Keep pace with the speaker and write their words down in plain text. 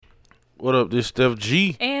What up? This Steph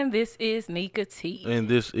G. And this is Nika T. And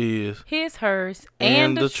this is His, Hers,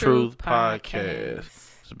 And the Truth podcast.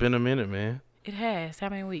 It's been a minute, man. It has. How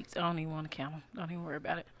many weeks? I don't even want to count them. Don't even worry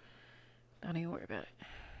about it.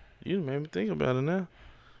 You made me think about it now.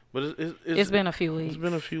 But it's been a few weeks. It's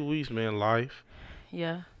been a few weeks, man. Life.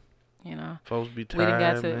 Yeah. You know. Folks be tired,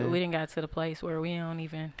 we didn't got to the place where we don't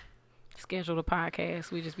even schedule the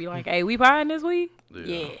podcast. We just be like, hey, we buying this week?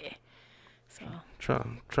 Yeah. So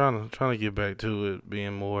trying to get back to it,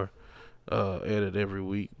 being more edit every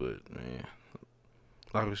week, but man,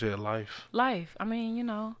 like we said, life. I mean, you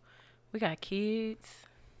know, we got kids.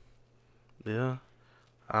 Yeah.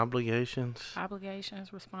 Obligations,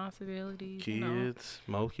 responsibilities, kids,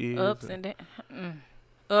 more kids,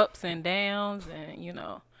 ups and downs, and you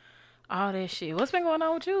know, all that shit. What's been going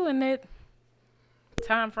on with you in that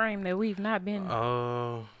time frame that we've not been?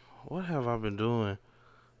 What have I been doing?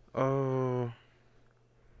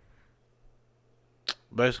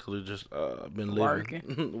 Basically just been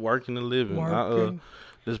living, working and living.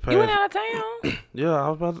 This past, you went out of town? Yeah, I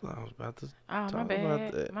was about to. Oh, talk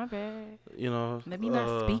about that. My bad. You know, let me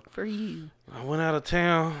not speak for you. I went out of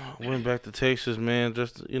town. Went back to Texas, man.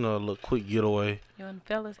 Just a little quick getaway. You and the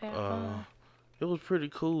fellas had fun. It was pretty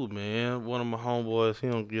cool, man. One of my homeboys, he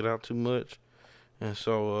don't get out too much, and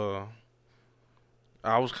so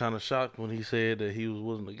I was kind of shocked when he said that he was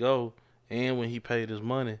willing to go, and when he paid his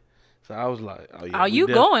money. So I was like, "Oh yeah, you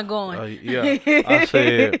going?" Yeah, I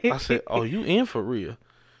said, "Oh, you in for real?"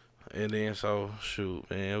 And then so shoot,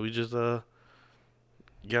 man, we just got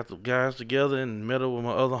the guys together and met up with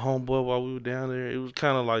my other homeboy while we were down there. It was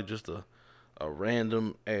kind of like just a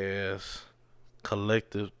random ass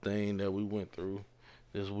collective thing that we went through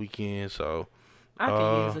this weekend. So I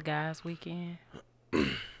could use a guy's weekend.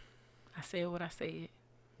 I said what I said.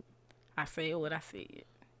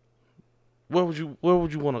 Where would you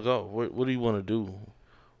want to go? What do you want to do?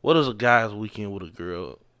 What does a guy's weekend with a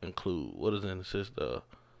girl include? What does it consist of?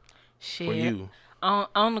 Shit. For you?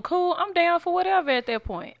 On the cool, I'm down for whatever at that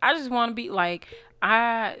point. I just want to be like,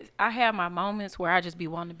 I have my moments where I just be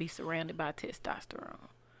wanting to be surrounded by testosterone.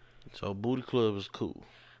 So booty club is cool.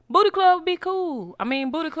 Booty club would be cool. I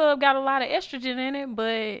mean, booty club got a lot of estrogen in it,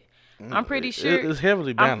 but I'm pretty sure it's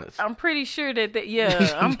heavily balanced. I'm pretty sure that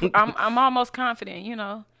yeah, I'm almost confident. You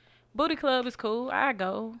know, booty club is cool. I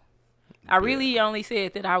go. I really only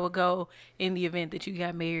said that I would go in the event that you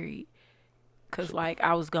got married. Cause like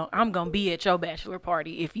I'm gonna be at your bachelor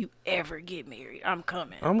party if you ever get married. I'm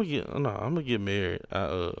coming. I'm gonna get married.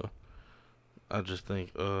 I just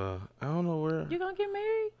think I don't know where. You gonna get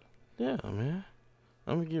married? Yeah, man.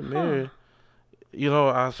 I'm gonna get married. You know,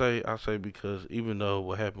 I say because even though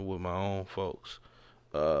what happened with my own folks,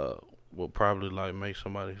 will probably like make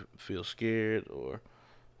somebody feel scared or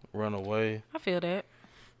run away. I feel that.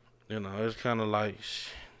 You know, it's kind of like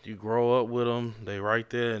you grow up with them, they right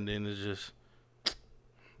there, and then it's just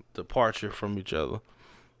departure from each other.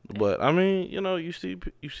 But I mean, you know, you see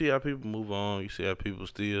how people move on. You see how people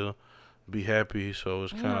still be happy. So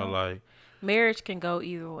it's kind of like marriage can go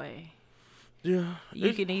either way. Yeah,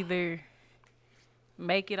 you can either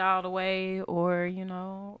make it all the way, or you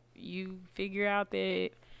know, you figure out that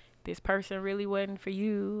this person really wasn't for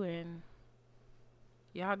you, and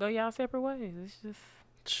y'all go y'all separate ways. It's just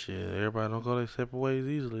shit. Everybody don't go their separate ways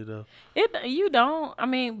easily though. You don't. I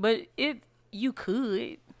mean, but you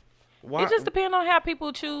could. Why? It just depends on how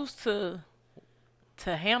people choose to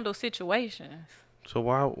handle situations. So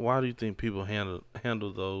why do you think people handle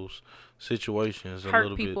those situations a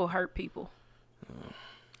little bit? Hurt people.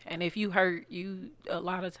 And if you hurt, a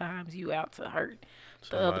lot of times you out to hurt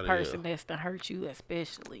the other person that's to hurt you,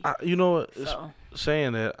 especially. You know what?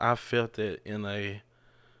 Saying that, I felt that in we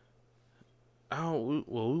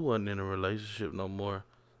wasn't in a relationship no more.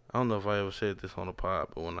 I don't know if I ever said this on the pod,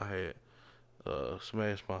 but when I had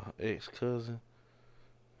smashed my ex-cousin,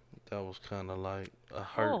 that was kind of like a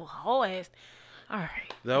hurt. Oh, ass. All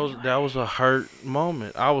right. That was a hurt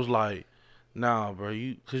moment. I was like, nah,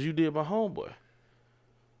 bro, cause you did my homeboy.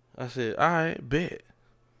 I said, all right, bet.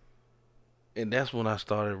 And that's when I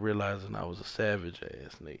started realizing I was a savage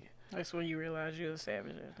ass nigga. That's when you realized you were a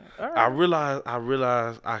savage ass nigga. All right. I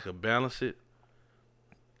realized I could balance it.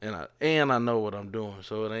 And I know what I'm doing,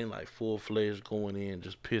 so it ain't like full-fledged going in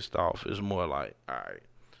just pissed off. It's more like, all right,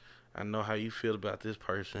 I know how you feel about this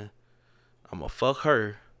person. I'm going to fuck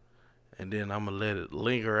her, and then I'm going to let it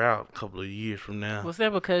linger out a couple of years from now. Was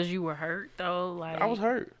that because you were hurt, though? Like I was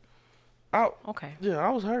hurt. Okay. Yeah, I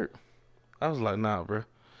was hurt. I was like, nah, bro.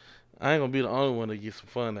 I ain't going to be the only one that gets some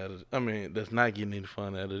fun out of it. I mean, that's not getting any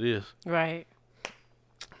fun out of this. Right.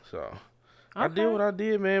 So, I did what I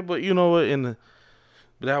did, man. But you know what? In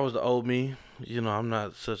But that was the old me. You know, I'm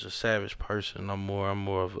not such a savage person no more. I'm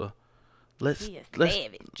more of a let's He is let's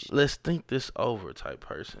savage. let's think this over type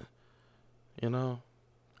person. You know.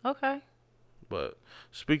 Okay. But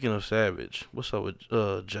speaking of savage, what's up with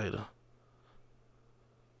Jada?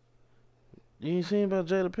 You ain't seen about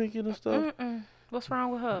Jada Pinkett and stuff? Mm-mm. What's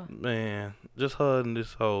wrong with her? Man, just her and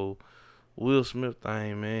this whole Will Smith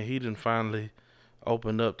thing, man. He didn't finally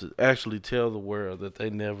open up to actually tell the world that they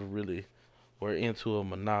never really were into a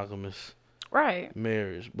monogamous Right.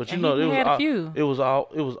 marriage. But you And know, he had a few. it was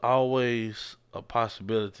always a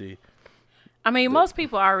possibility. I mean, most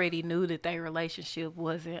people already knew that their relationship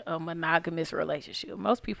wasn't a monogamous relationship.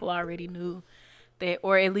 Most people already knew that,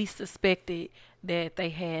 or at least suspected that they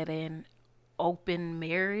had an open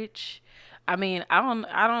marriage. I mean,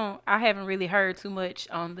 I haven't really heard too much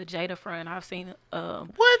on the Jada front. I've seen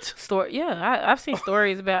What? story. Yeah, I've seen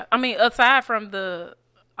stories about. I mean, aside from the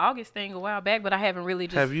August thing a while back, but I haven't really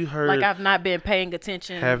just. Have you heard? Like, I've not been paying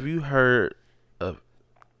attention. Have you heard of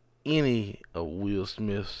any of Will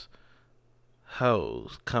Smith's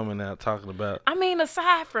hoes coming out talking about I mean,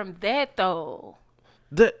 aside from that though.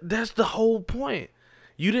 that's the whole point.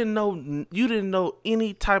 You didn't know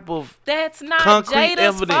any type of That's not concrete Jada's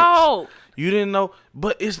evidence. fault. You didn't know,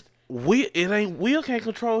 but it's Will. It ain't Will can't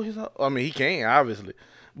control his. I mean, he can obviously,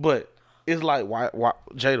 but it's like why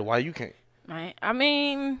Jada? Why you can't? Right? I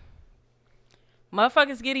mean,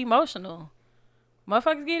 motherfuckers get emotional.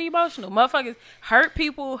 Motherfuckers hurt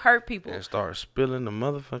people. And start spilling the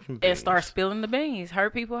motherfucking beans. And start spilling the beans.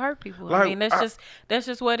 Hurt people. Like, I mean, that's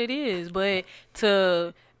just what it is. But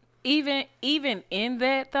to even in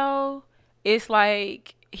that though, it's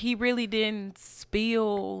like he really didn't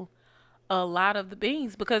spill a lot of the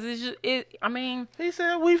beans because it's just I mean, He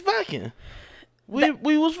said we fucking.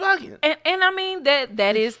 We was fucking. and I mean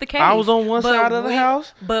that is the case. I was on one side of the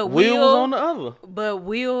house, but Will was on the other. But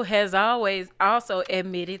Will has always also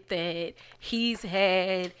admitted that he's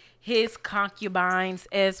had his concubines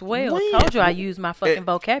as well. When? Told you I use my fucking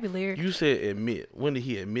vocabulary. You said admit. When did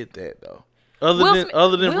he admit that though? Will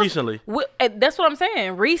Other than Smith- recently. That's what I'm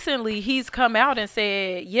saying. Recently, he's come out and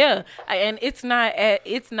said, "Yeah," and it's not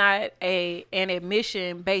an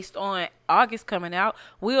admission based on August coming out.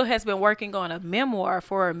 Will has been working on a memoir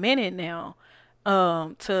for a minute now,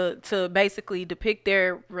 to basically depict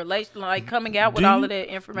their relation, like coming out with all of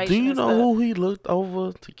that information. Do you and know stuff. who he looked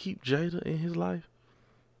over to keep Jada in his life?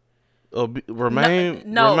 Or remain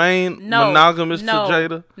monogamous to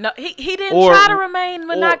Jada? No, he didn't Or- try to remain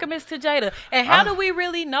monogamous to Jada. And how do we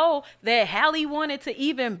really know that Halle wanted to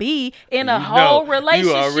even be in a whole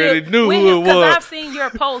relationship? already knew with who him? it Because was. I've seen your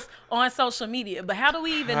post on social media. But how do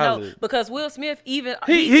we even know? Halle. Because Will Smith even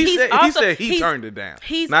He said he turned it down.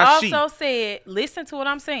 He's Not also said, listen to what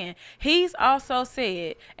I'm saying. He's also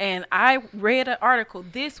said, and I read an article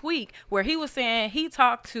this week where he was saying he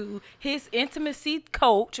talked to his intimacy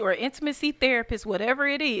coach or intimacy therapist, whatever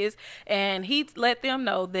it is, and he let them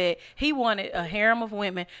know that he wanted a harem of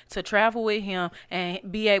women to travel with him and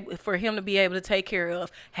for him to be able to take care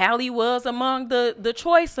of. Halle was among the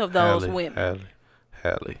choice of those women.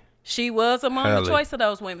 Halle. She was among Halle. the choice of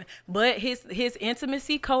those women. But his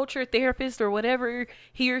intimacy coach or therapist or whatever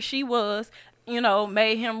he or she was,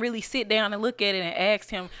 made him really sit down and look at it and ask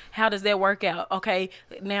him, how does that work out? Okay,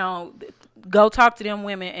 now go talk to them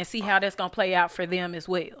women and see how that's going to play out for them as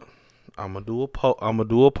well. I'm gonna do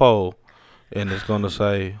a poll, and it's gonna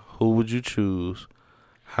say, who would you choose,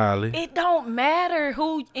 Halle? It don't matter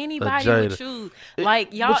who anybody Jada. would choose.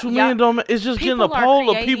 Like y'all, What you mean? Don't matter? It's just getting a people are poll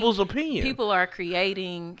of creating- people's opinion. People are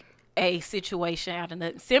creating a situation out of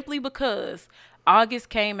nothing simply because August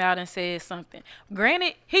came out and said something.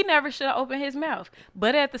 Granted, he never should have opened his mouth,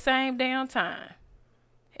 but at the same damn time,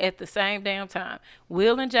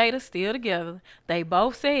 Will and Jada still together. They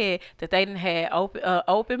both said that they didn't have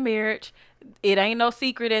open marriage. It ain't no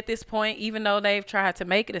secret at this point, even though they've tried to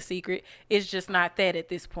make it a secret. It's just not that at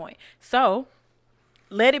this point. So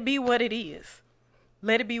let it be what it is.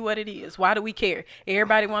 Let it be what it is. Why do we care?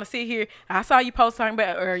 Everybody want to sit here. I saw you post talking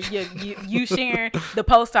about, or you sharing the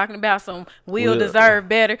post talking about some Will deserve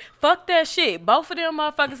better. Fuck that shit. Both of them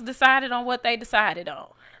motherfuckers decided on what they decided on.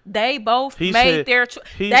 They both made their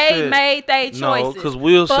made their choices. No, because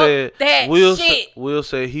Will Fuck said that shit. Will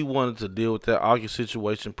said he wanted to deal with that August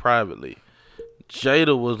situation privately.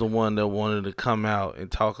 Jada was the one that wanted to come out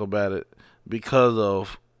and talk about it because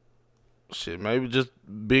of maybe just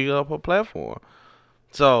big up her platform.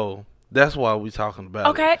 So That's why we talking about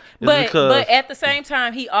Okay, it. but at the same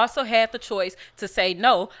time, he also had the choice to say,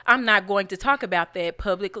 no, I'm not going to talk about that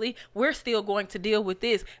publicly. We're still going to deal with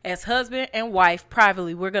this as husband and wife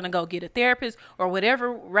privately. We're going to go get a therapist or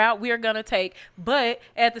whatever route we're going to take. But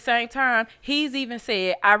at the same time, he's even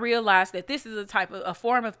said, I realize that this is a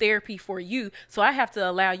form of therapy for you. So I have to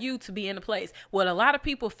allow you to be in a place. What a lot of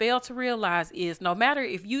people fail to realize is no matter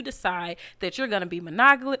if you decide that you're going to be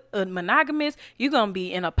monogamous, you're going to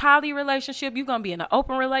be in a poly relationship, you're going to be in an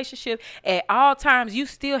open relationship, at all times you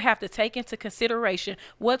still have to take into consideration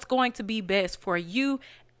what's going to be best for you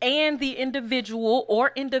and the individual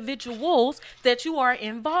or individuals that you are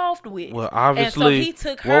involved with. Well, obviously, and so he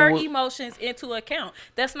took her emotions into account.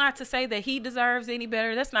 That's not to say that he deserves any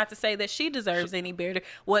better. That's not to say that she deserves any better.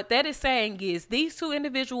 What that is saying is these two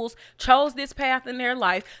individuals chose this path in their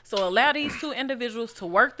life, so allow these two individuals to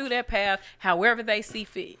work through that path however they see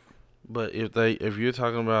fit. But if you're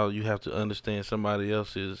talking about, you have to understand somebody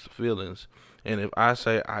else's feelings, and if I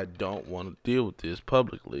say I don't want to deal with this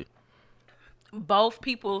publicly, both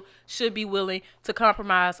people should be willing to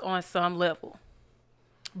compromise on some level.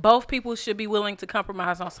 Both people should be willing to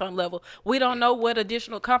compromise on some level. We don't know what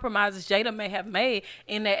additional compromises Jada may have made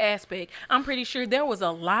in that aspect. I'm pretty sure there was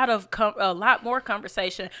a lot more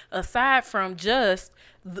conversation aside from just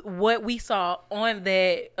what we saw on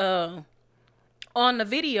that. On the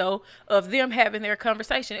video of them having their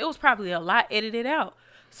conversation. It was probably a lot edited out.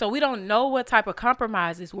 So we don't know what type of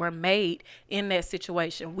compromises were made in that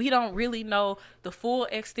situation. We don't really know the full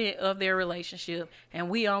extent of their relationship. And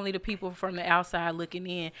we only the people from the outside looking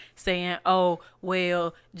in saying, oh,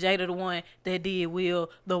 well, Jada the one that did Will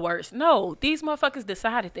the worst. No, these motherfuckers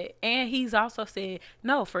decided that. And he's also said,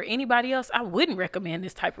 no, for anybody else, I wouldn't recommend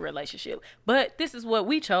this type of relationship. But this is what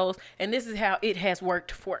we chose. And this is how it has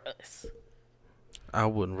worked for us. I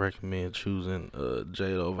wouldn't recommend choosing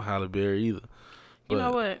Jada over Halle Berry either. But you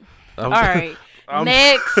know what? All right.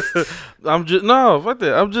 Next. I'm just fuck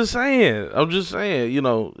that. I'm just saying, you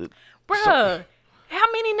know. Bruh,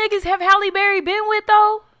 how many niggas have Halle Berry been with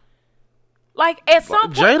though? Like at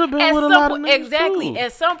some point, Jada been with a lot of niggas exactly. Too.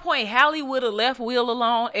 At some point, Halle would have left Will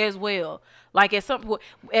alone as well. Like at some point,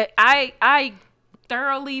 I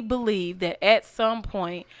thoroughly believe that at some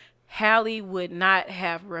point, Halle would not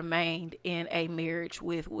have remained in a marriage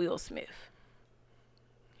with Will Smith.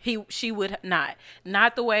 She would not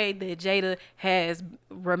the way that Jada has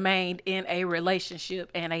remained in a relationship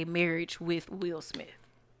and a marriage with Will Smith.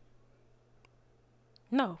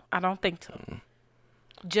 No, I don't think so.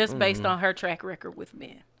 Just based on her track record with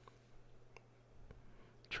men.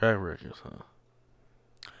 Track records, huh?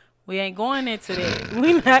 We ain't going into that.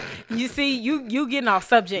 We not. You see, you getting off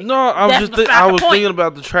subject. No, I was thinking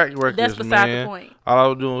about the track records. That's beside the point. All I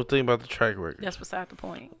was doing was thinking about the track records. That's beside the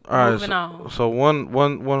point. All Moving on. So one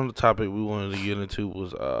of the topic we wanted to get into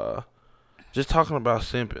was just talking about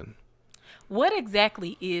simping. What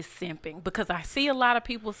exactly is simping? Because I see a lot of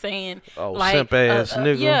people saying, like, simp ass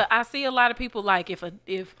nigga. Yeah, I see a lot of people like if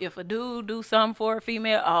a dude do something for a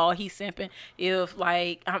female, oh, he's simping. If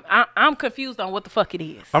like I'm confused on what the fuck it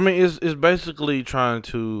is. I mean, it's basically trying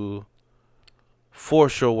to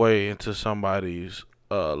force your way into somebody's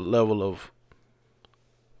level of.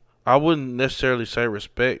 I wouldn't necessarily say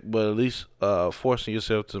respect, but at least forcing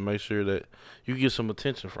yourself to make sure that you get some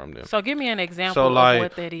attention from them. So give me an example of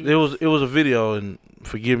what that is. It was a video, and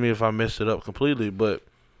forgive me if I messed it up completely, but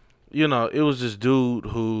you know, it was this dude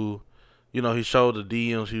who, you know, he showed the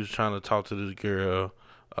DMs. He was trying to talk to this girl.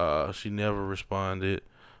 She never responded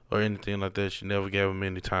or anything like that. She never gave him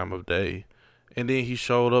any time of day. And then he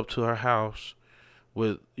showed up to her house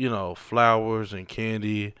with, you know, flowers and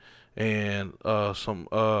candy and something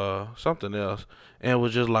else, and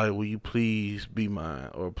was just like, will you please be mine,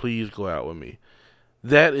 or please go out with me.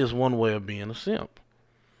 That is one way of being a simp.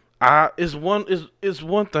 It's one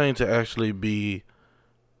thing to actually be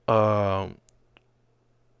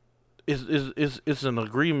it's an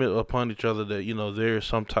agreement upon each other that, you know, there is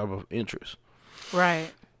some type of interest.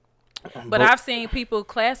 Right. But I've seen people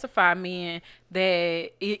classify men that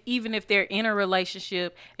even if they're in a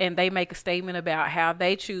relationship and they make a statement about how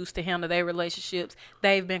they choose to handle their relationships,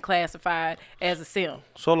 they've been classified as a simp.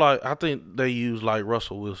 So, like, I think they use, like,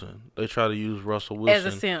 Russell Wilson. They try to use Russell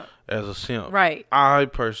Wilson as a simp. Right. I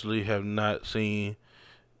personally have not seen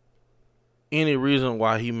any reason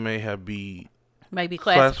why he may have maybe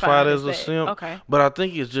classified as a simp. Okay. But I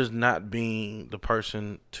think it's just not being the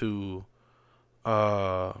person to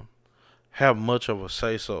have much of a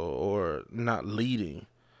say so, or not leading.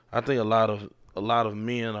 I think a lot of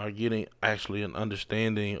men are getting actually an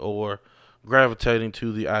understanding or gravitating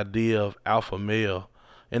to the idea of alpha male,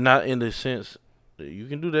 and not in the sense You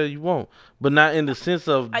can do that if you want, but not in the sense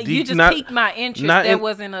of You just not piqued my interest. not That in,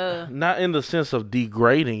 wasn't a not in the sense of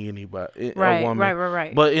degrading anybody, a right, woman,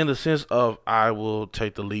 right. but in the sense of I will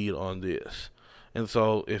take the lead on this. And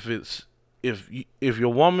so if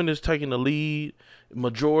your woman is taking the lead,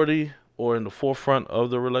 majority or in the forefront of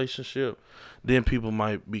the relationship, then people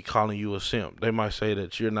might be calling you a simp. They might say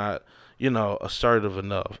that you're not, assertive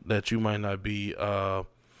enough, that you might not be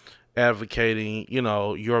advocating,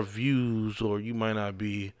 your views, or you might not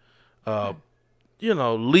be,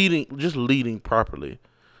 leading properly.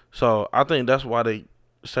 So I think that's why they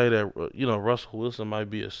say that, Russell Wilson might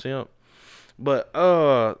be a simp. But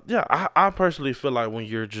yeah, I personally feel like when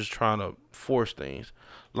you're just trying to force things,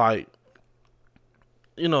 like,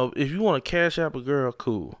 if you want to cash app a girl,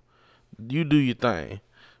 cool, you do your thing.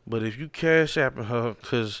 But if you cash apping her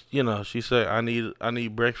because she said I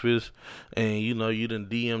need breakfast, and you done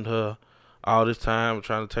DM'd her all this time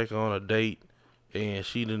trying to take her on a date, and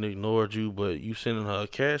she done ignored you, but you sending her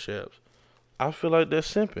cash apps, I feel like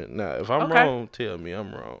that's simping. Now, if I'm okay. wrong, tell me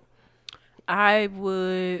I'm wrong. I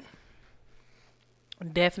would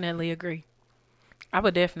definitely agree. I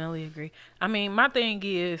would definitely agree. I mean, my thing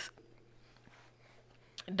is,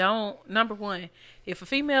 number one, if a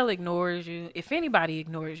female ignores you, if anybody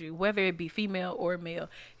ignores you, whether it be female or male,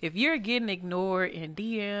 if you're getting ignored in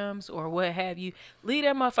DMs or what have you, leave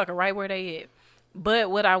that motherfucker right where they at.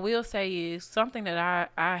 But what I will say is something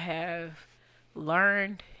that I have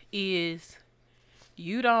learned is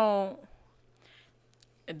you don't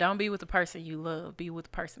be with the person you love, be with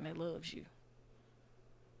the person that loves you.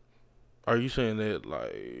 Are you saying that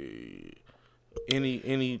like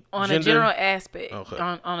any On gender? a general aspect, Okay.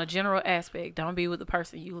 on a general aspect, don't be with the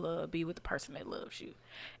person you love, be with the person that loves you.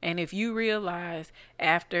 And if you realize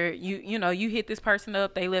after you hit this person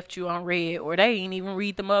up, they left you on red, or they ain't even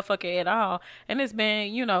read the motherfucker at all, and it's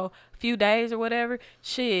been a few days or whatever,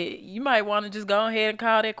 shit, you might want to just go ahead and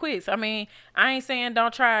call that quits. I mean, I ain't saying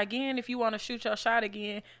don't try again if you want to shoot your shot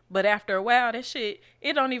again, but after a while, that shit,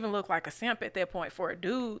 it don't even look like a simp at that point for a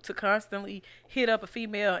dude to constantly hit up a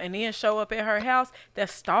female and then show up at her house.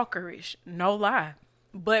 That's stalkerish, no lie.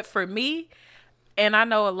 But for me, and I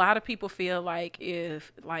know a lot of people feel like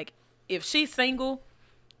if she's single,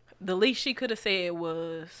 the least she could have said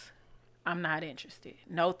was, I'm not interested.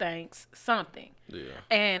 No thanks. Something. Yeah.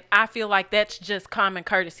 And I feel like that's just common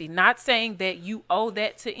courtesy. Not saying that you owe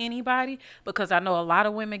that to anybody, because I know a lot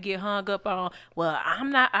of women get hung up on, well,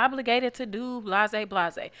 I'm not obligated to do blase,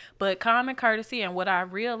 blase. But common courtesy, and what I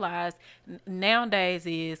realized nowadays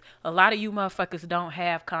is a lot of you motherfuckers don't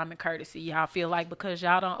have common courtesy. Y'all feel like because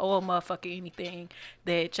y'all don't owe a motherfucker anything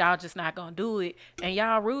that y'all just not gonna do it. And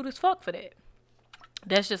y'all rude as fuck for that.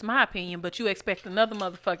 That's just my opinion, but you expect another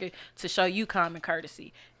motherfucker to show you common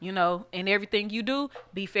courtesy, and everything you do,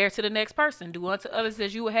 be fair to the next person. Do unto others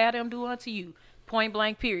as you would have them do unto you. Point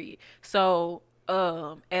blank, period. So,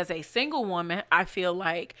 as a single woman, I feel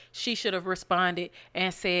like she should have responded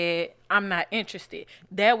and said, I'm not interested.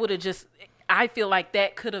 That would have I feel like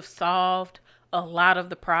that could have solved a lot of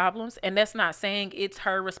the problems. And that's not saying it's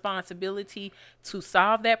her responsibility to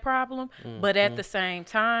solve that problem, but at the same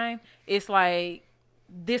time, it's like,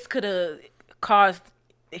 this could have caused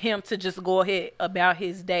him to just go ahead about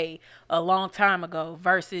his day a long time ago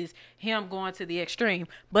versus him going to the extreme.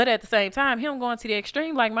 But at the same time, him going to the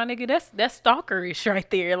extreme, like, my nigga, that's stalkerish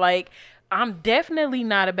right there. Like, I'm definitely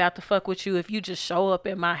not about to fuck with you if you just show up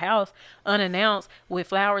at my house unannounced with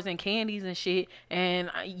flowers and candies and shit,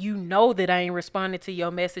 and you know that I ain't responded to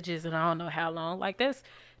your messages and I don't know how long. Like,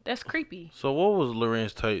 that's creepy. So what was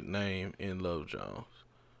Lorenz Tate's name in Love Jones?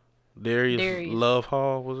 Darius Love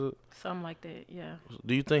Hall, was it? Something like that, yeah.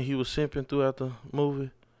 Do you think he was simping throughout the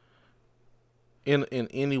movie? In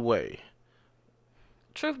any way?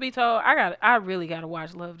 Truth be told, I really gotta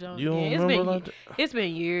watch Love Jones. You don't again. remember like that? It's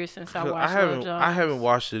been years since I watched Love Jones. I haven't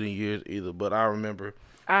watched it in years either, but I remember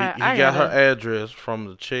he I got her address from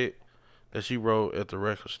the chick that she wrote at the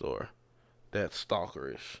record store. That's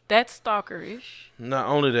stalkerish. That's stalkerish. Not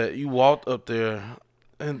only that, you walked up there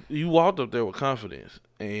with confidence.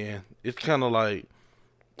 And it's kind of like,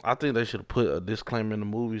 I think they should have put a disclaimer in the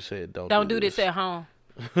movie said, don't do this at home.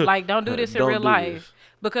 Like, don't do this in real life. This.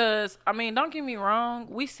 Because, I mean, don't get me wrong.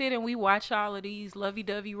 We sit and we watch all of these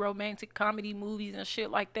lovey-dovey romantic comedy movies and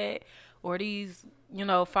shit like that. Or these,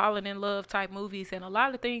 falling in love type movies. And a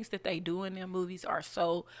lot of things that they do in their movies are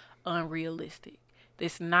so unrealistic.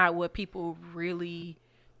 It's not what people really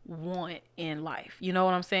want in life. You know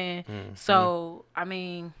what I'm saying? Mm-hmm. So, I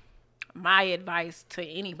mean, my advice to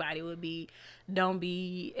anybody would be, don't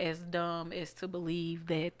be as dumb as to believe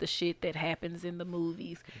that the shit that happens in the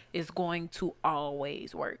movies is going to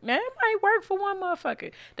always work. Now, it might work for one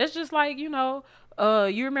motherfucker. That's just like, you know,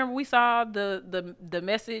 you remember we saw the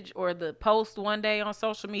message or the post one day on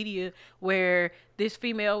social media where this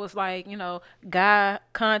female was like, you know, guy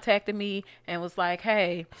contacted me and was like,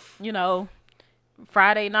 hey, you know,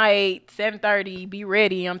 Friday night, 7:30, be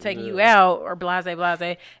ready. I'm taking you out, or blase,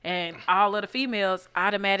 blase. And all of the females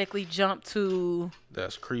automatically jump to,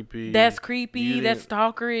 that's creepy. That's creepy. That's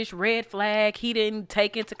stalkerish. Red flag. He didn't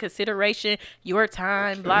take into consideration your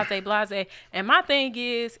time, blase, blase. And my thing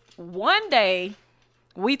is, one day,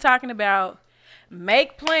 we talking about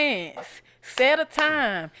make plans. Set a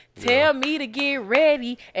time. Tell me to get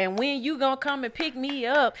ready, and when you gonna come and pick me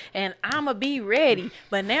up, and I'ma be ready.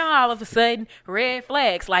 But now all of a sudden, red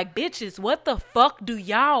flags. Like, bitches, what the fuck do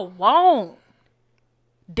y'all want?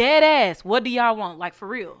 Dead ass. What do y'all want? Like, for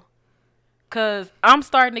real. Cause I'm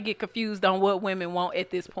starting to get confused on what women want at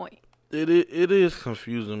this point. It is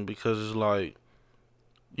confusing because it's like,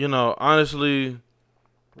 you know, honestly,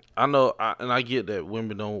 I know, I get that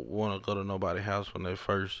women don't want to go to nobody's house when they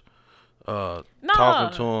first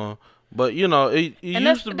talking to them, but you know, it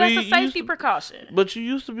used to be that's a safety precaution. But you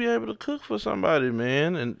used to be able to cook for somebody,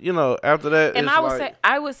 man, and you know, after that, and it's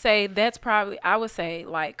I would say that's probably, I would say,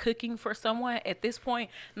 like, cooking for someone at this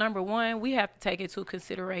point. Number one, we have to take into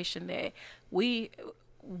consideration that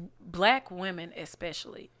black women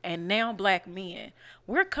especially, and now black men,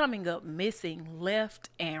 we're coming up missing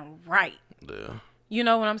left and right. Yeah. You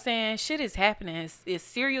know what I'm saying? Shit is happening. It's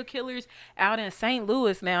serial killers out in St.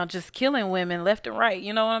 Louis now just killing women left and right.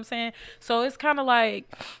 You know what I'm saying? So it's kind of like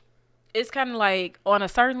on a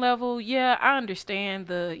certain level, yeah, I understand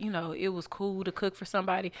it was cool to cook for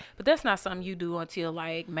somebody, but that's not something you do until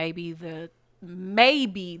like maybe the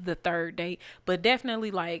third date, but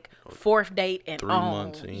definitely like fourth date and 3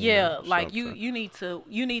 months in, yeah, like something. you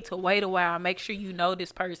need to wait a while, make sure you know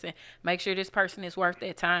this person, make sure this person is worth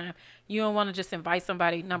that time. You don't want to just invite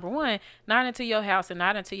somebody, number one, not into your house and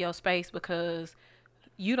not into your space, because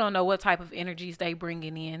you don't know what type of energies they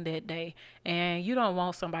bringing in that day, and you don't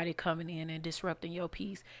want somebody coming in and disrupting your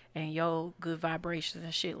peace and your good vibrations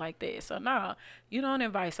and shit like that. So nah, you don't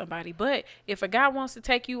invite somebody. But if a guy wants to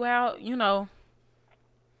take you out, you know,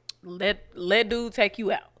 let dude take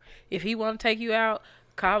you out. If he want to take you out,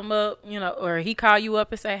 call him up, you know, or he call you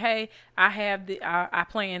up and say, hey, I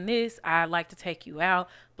plan this, I'd like to take you out,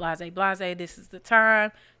 blase, blase, this is the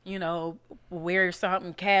time, you know, wear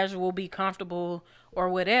something casual, be comfortable, or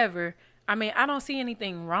whatever. I mean, I don't see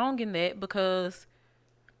anything wrong in that, because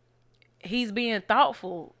he's being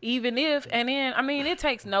thoughtful, even if, and then, I mean, it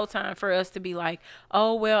takes no time for us to be like,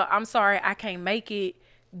 oh, well, I'm sorry, I can't make it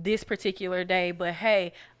this particular day, but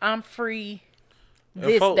hey, I'm free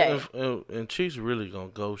this day. And chicks really gonna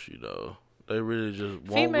ghost you, though. They really just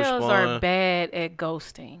won't Females respond. are bad at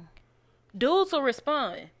ghosting. Dudes will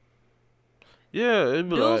respond. Yeah, it'd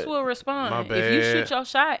be Dudes like, will respond. my bad. If you shoot your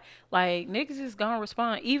shot, like, niggas is gonna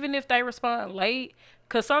respond, even if they respond late.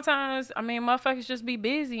 Cause sometimes, I mean, motherfuckers just be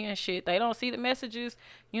busy and shit. They don't see the messages,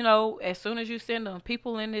 you know, as soon as you send them.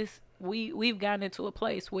 People in this, we've gotten into a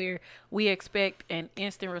place where we expect an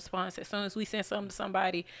instant response as soon as we send something to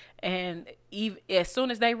somebody, and even as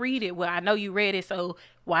soon as they read it, well, I know you read it, so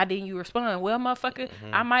why didn't you respond? Well, motherfucker,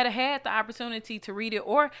 I might have had the opportunity to read it,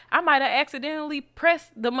 or I might have accidentally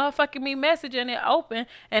pressed the motherfucking me message and it opened,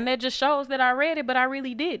 and that just shows that I read it, but I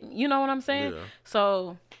really didn't. You know what I'm saying? Yeah.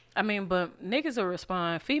 So, I mean, but niggas will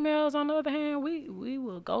respond. Females, on the other hand, we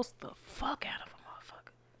will ghost the fuck out of a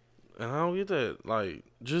motherfucker. And I don't get that. Like,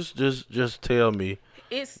 just tell me.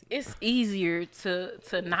 It's easier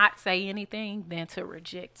to not say anything than to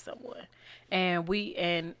reject someone. And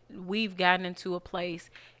we've gotten into a place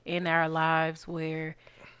in our lives where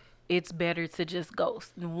it's better to just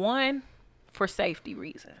ghost. One, for safety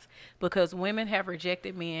reasons, because women have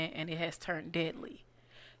rejected men and it has turned deadly.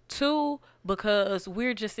 Two, because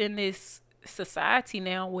we're just in this society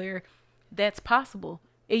now where that's possible.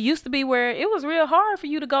 It used to be where it was real hard for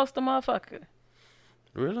you to ghost a motherfucker.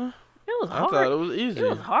 Really? It was hard. I thought it was easy. It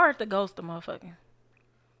was hard to ghost a motherfucker.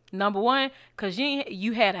 Number one, because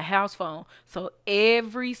you had a house phone. So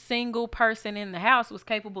every single person in the house was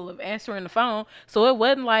capable of answering the phone. So it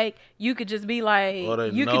wasn't like you could just be like, or they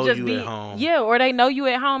you know could just you be at home. Yeah, or they know you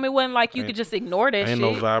at home. It wasn't like you could just ignore that shit. Ain't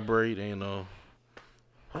no vibrate, ain't no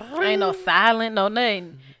silent, no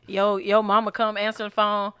nothing. Yo mama come answer the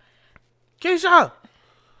phone. Keisha,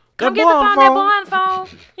 Come get the phone, that boy on the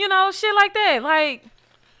phone. You know, shit like that. Like,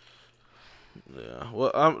 yeah.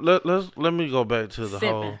 Well, let me go back to the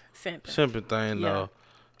whole simping thing, Yeah. though.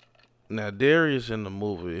 Now Darius in the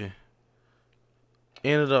movie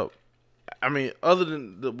ended up. I mean, other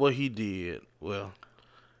than what he did, well,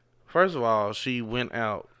 first of all, she went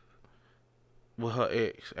out with her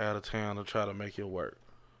ex out of town to try to make it work,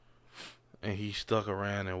 and he stuck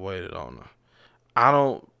around and waited on her. I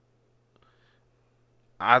don't.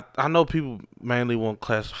 I know people mainly won't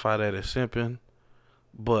classify that as simping,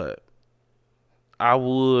 but I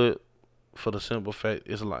would, for the simple fact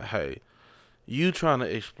it's like, hey, you trying to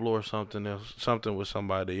explore something else, something with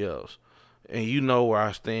somebody else, and you know where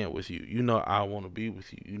I stand with you. You know I want to be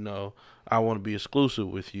with you. You know I want to be exclusive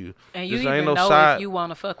with you. And you This even ain't no know side. if you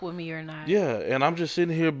want to fuck with me or not. Yeah, and I'm just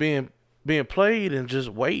sitting here being played and just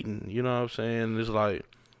waiting. You know what I'm saying? It's like,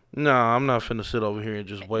 nah, I'm not finna sit over here and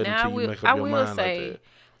just wait Now, until you make up your mind like that.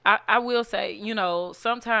 I will say, you know,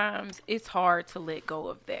 sometimes it's hard to let go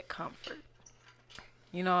of that comfort.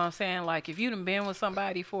 You know what I'm saying? Like, if you done been with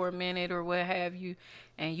somebody for a minute or what have you,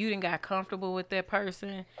 and you done got comfortable with that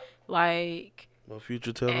person, like... What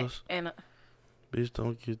Future tell us? And bitch,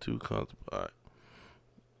 don't get too comfortable. All right.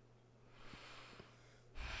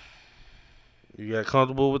 You got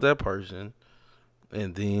comfortable with that person,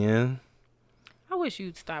 and then... I wish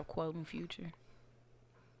you'd stop quoting Future.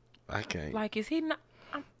 I can't. Like, is he not...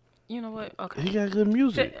 you know what? Okay. He got good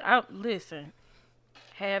music. Listen.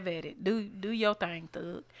 Have at it. Do your thing,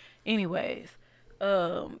 thug. Anyways,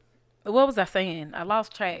 what was I saying? I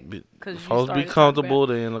lost track because supposed to be comfortable.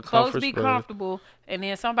 They in a comfort supposed to be comfortable, and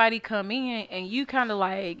then somebody come in and you kind of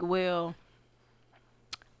like, well,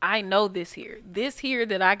 I know this here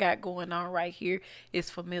that I got going on right here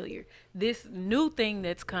is familiar. This new thing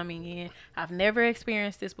that's coming in, I've never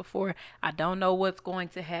experienced this before. I don't know what's going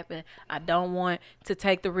to happen. I don't want to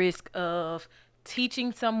take the risk of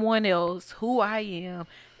teaching someone else who I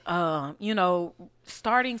am, you know,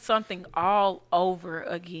 starting something all over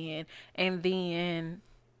again and then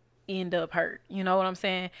end up hurt. You know what I'm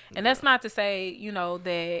saying? And that's not to say, you know,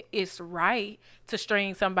 that it's right to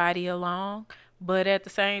string somebody along, but at the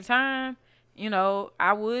same time, you know,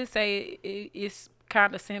 I would say it's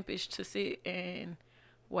kind of simpish to sit and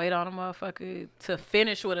wait on a motherfucker to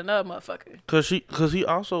finish with another motherfucker. Cause he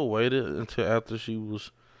also waited until after she was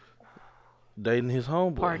dating his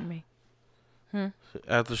homeboy. Pardon me.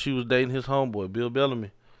 After she was dating his homeboy, Bill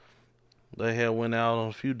Bellamy. They had went out on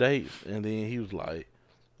a few dates, and then he was like,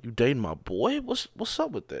 "You dating my boy? What's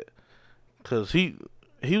up with that?" Cause he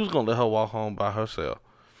was gonna let her walk home by herself.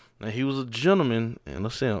 And he was a gentleman and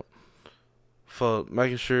a simp for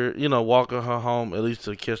making sure, you know, walking her home at least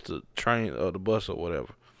to catch the train or the bus or whatever.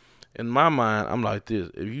 In my mind, I'm like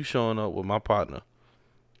this: if you showing up with my partner,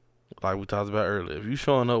 like we talked about earlier, if you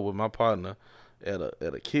showing up with my partner at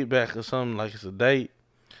a kickback or something like it's a date,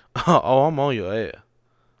 oh, I'm on your ass.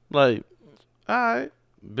 Like, all right,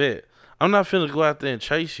 bet. I'm not finna go out there and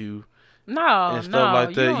chase you. No, and stuff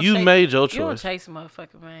like that. You chase, made your choice. You don't chase a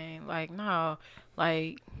motherfucker, man. Like, no,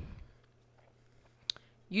 like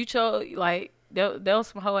you chose. Like, that was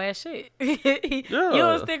some whole ass shit. You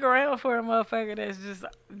don't stick around for a motherfucker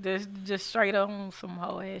that's just straight on some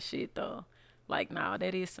whole ass shit though. Like, no,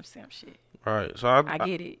 that is some simp shit. Right. So I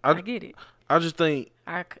get it. I get it. I just think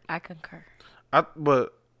I concur.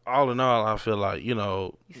 But all in all, I feel like, you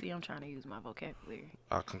know. You see, I'm trying to use my vocabulary.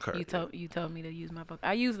 I concur. You told me to use my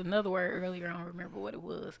vocabulary. I used another word earlier. I don't remember what it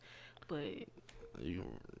was, but you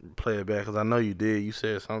play it back because I know you did. You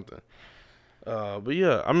said something. But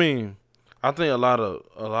yeah, I mean, I think a lot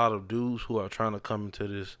of dudes who are trying to come into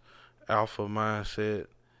this alpha mindset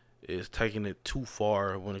is taking it too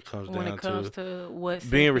far when it comes to what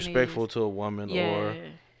being respectful to a woman, yeah. or,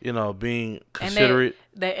 you know, being considerate.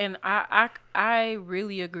 And I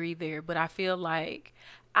really agree there, but I feel like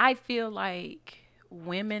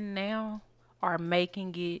women now are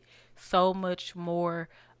making it so much more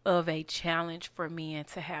of a challenge for men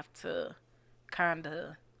to have to kind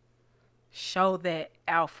of show that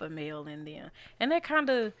alpha male in them. And that kind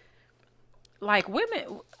of, like,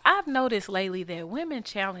 women, I've noticed lately that women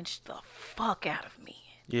challenge the fuck out of men.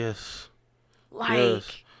 Yes. Like,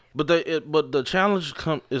 yes. But the challenge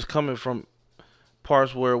is coming from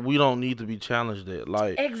parts where we don't need to be challenged at.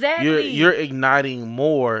 Like, exactly. You're igniting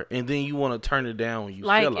more, and then you want to turn it down when you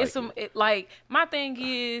feel like like, my thing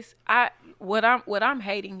is, what I'm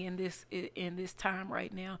hating in this time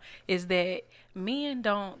right now is that men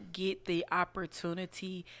don't get the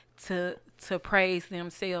opportunity to praise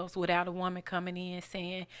themselves without a woman coming in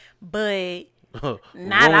saying, but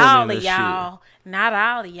not all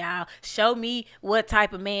of y'all show me what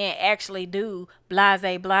type of man actually do blase.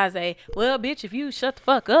 Well, bitch, if you shut the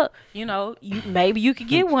fuck up, you know, maybe you could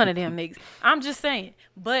get one of them niggas. I'm just saying.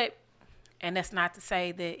 But And that's not to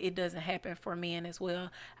say that it doesn't happen for men as well.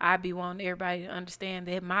 I be wanting everybody to understand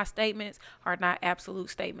that my statements are not absolute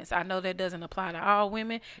statements. I know that doesn't apply to all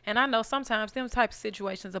women, and I know sometimes them type of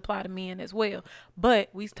situations apply to men as well. But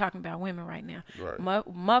we talking about women right now. Right.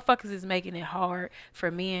 Motherfuckers is making it hard for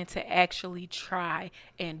men to actually try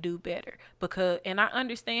and do better. And I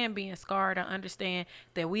understand being scarred. I understand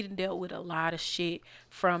that we done dealt with a lot of shit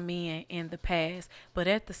from men in the past. But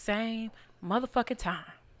at the same motherfucking time,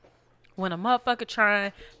 when a motherfucker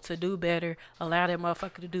trying to do better, allow that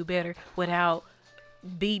motherfucker to do better without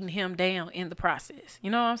beating him down in the process.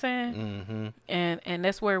 You know what I'm saying? Mm-hmm. And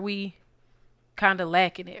that's where we kind of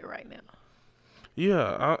lacking it right now.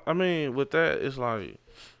 Yeah, I mean, with that, it's like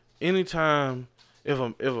anytime if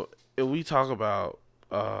we talk about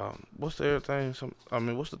what's the other thing?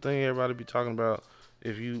 What's the thing everybody be talking about?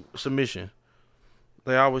 If you submission,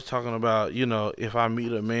 they always talking about, if I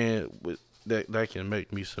meet a man with that can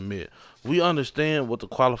make me submit. We understand what the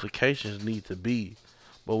qualifications need to be,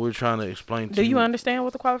 but we're trying to explain to you. Do you understand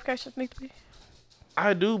what the qualifications need to be?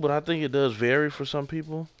 I do, but I think it does vary for some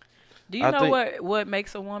people. Do you know what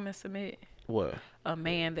makes a woman submit? What? A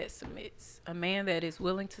man that submits. A man that is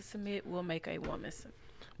willing to submit will make a woman submit.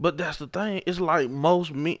 But that's the thing. It's like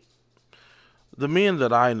most the men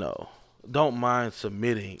that I know don't mind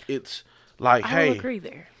submitting. It's like, I will agree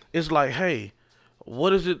there. It's like, hey,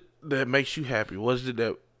 what is it that makes you happy? What is it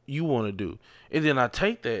that you want to do? And then I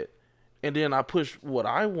take that, and then I push what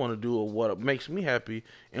I want to do or what makes me happy,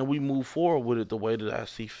 and we move forward with it the way that I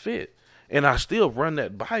see fit. And I still run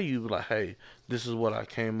that by you, like, hey, this is what I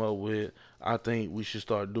came up with. I think we should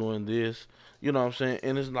start doing this. You know what I'm saying?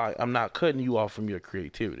 And it's like, I'm not cutting you off from your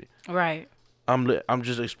creativity. Right. I'm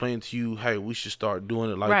just explaining to you, hey, we should start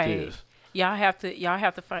doing it like this. Y'all have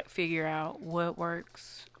to figure out what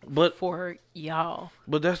works for y'all.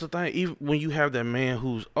 But that's the thing. Even when you have that man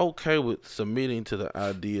who's okay with submitting to the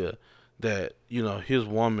idea that, his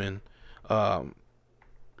woman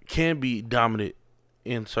can be dominant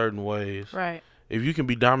in certain ways. Right. If you can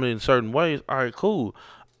be dominant in certain ways, all right, cool.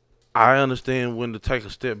 I understand when to take a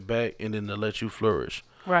step back and then to let you flourish.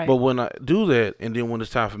 Right. But when I do that, and then when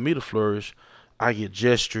it's time for me to flourish, I get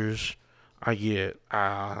gestures. I get,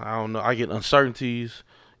 I don't know, I get uncertainties.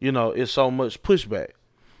 It's so much pushback.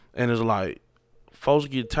 And it's like, folks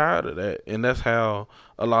get tired of that. And that's how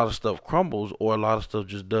a lot of stuff crumbles, or a lot of stuff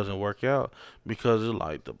just doesn't work out, because it's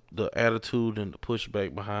like the attitude and the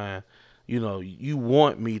pushback behind, you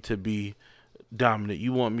want me to be dominant.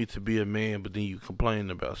 You want me to be a man, but then you complain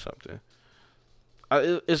about something.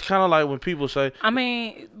 It's kind of like when people say,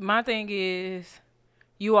 my thing is,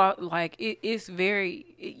 you are like, it's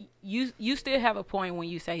very, you still have a point when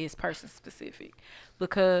you say it's person specific,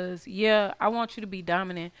 because I want you to be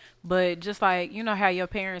dominant, but just like, how your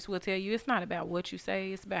parents will tell you, it's not about what you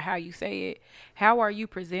say, it's about how you say it. How are you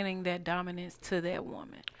presenting that dominance to that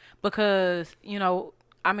woman? Because,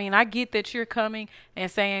 I get that you're coming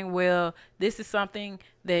and saying, well, this is something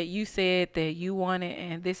that you said that you wanted,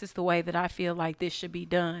 and this is the way that I feel like this should be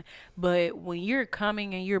done. But when you're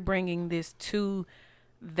coming and you're bringing this to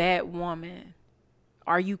that woman,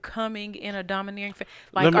 are you coming in a domineering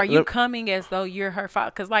are you coming as though you're her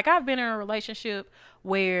father? Because I've been in a relationship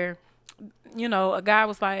where a guy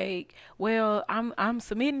was like, well, I'm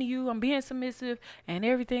submitting to you, I'm being submissive and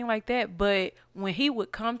everything like that, but when he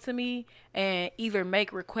would come to me and either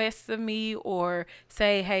make requests of me or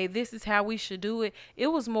say, hey, this is how we should do it, it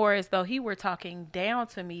was more as though he were talking down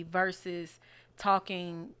to me versus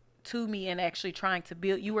talking to me and actually trying to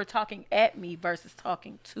build. You were talking at me versus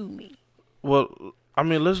talking to me. Well,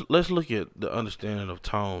 let's look at the understanding of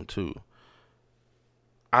tone too.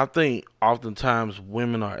 I think oftentimes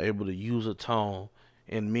women are able to use a tone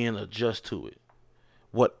and men adjust to it.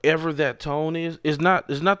 Whatever that tone is, it's not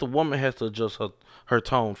the woman has to adjust her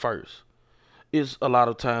tone first. It's a lot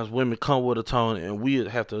of times women come with a tone and we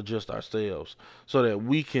have to adjust ourselves so that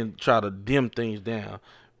we can try to dim things down,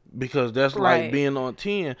 because that's right. Like being on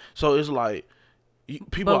 10. So it's like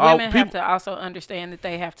people. But women have to also understand that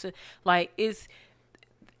they have to, it's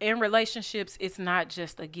in relationships, it's not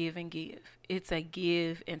just a give and give. It's a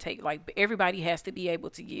give and take. Everybody has to be able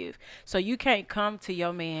to give. So you can't come to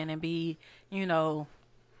your man and be,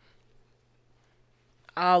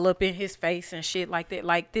 all up in his face and shit like that.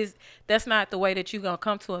 That's not the way that you gonna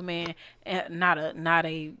come to a man, and not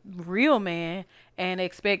a real man, and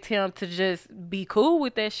expect him to just be cool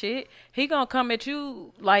with that shit. He gonna come at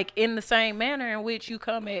you in the same manner in which you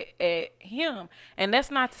come at him. And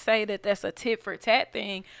that's not to say that that's a tit for tat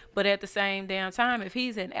thing, but at the same damn time, if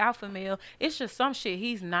he's an alpha male, it's just some shit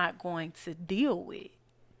he's not going to deal with.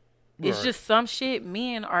 It's Right. just some shit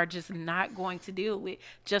men are just not going to deal with.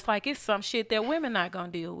 Just like it's some shit that women not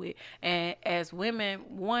gonna deal with. And as women,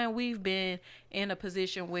 one, we've been in a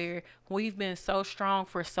position where we've been so strong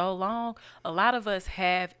for so long. A lot of us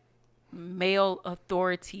have male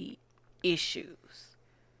authority issues.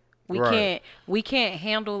 We Right. can't we can't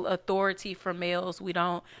handle authority from males. We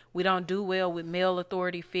don't do well with male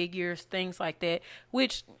authority figures, things like that,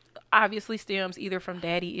 which obviously stems either from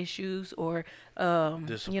daddy issues or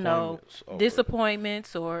Disappointments over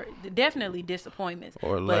disappointments or definitely disappointments.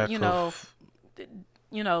 or But lack of.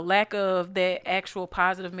 lack of that actual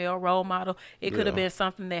positive male role model. It could have Yeah. been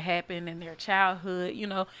something that happened in their childhood.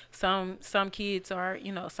 Some kids are,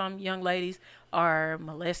 some young ladies are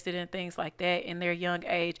molested and things like that in their young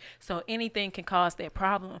age. So anything can cause that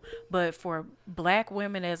problem. But for black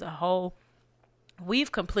women as a whole,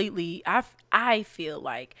 we've completely I feel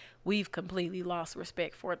like we've completely lost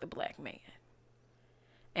respect for the black man,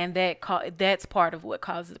 and that's part of what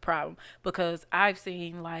causes the problem, because I've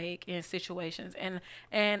seen, like, in situations,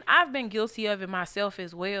 and I've been guilty of it myself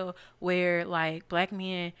as well, where like black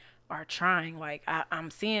men are trying, like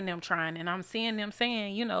I'm seeing them trying, and I'm seeing them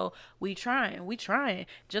saying, we trying.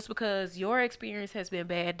 Just because your experience has been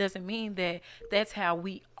bad doesn't mean that that's how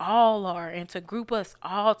we all are, and to group us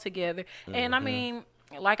all together. And I mean,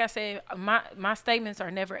 like I said, my statements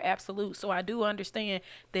are never absolute. So I do understand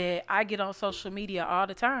that I get on social media all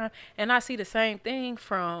the time and I see the same thing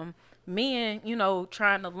from men,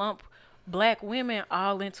 trying to lump black women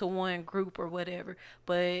all into one group or whatever.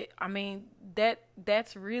 But I mean,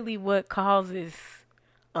 that's really what causes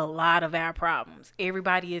a lot of our problems.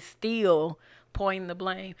 Everybody is still pointing the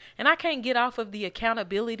blame. And I can't get off of the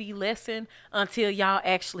accountability lesson until y'all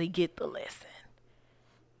actually get the lesson.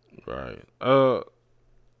 Right.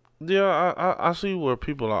 Yeah, I see where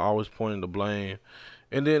people are always pointing the blame,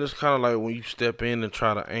 and then it's kind of like when you step in and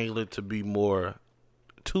try to angle it to be more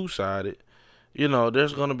two sided.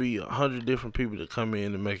 There's gonna be 100 different people that come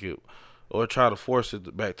in and make it or try to force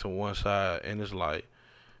it back to one side, and it's like,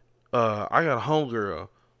 I got a homegirl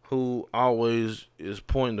who always is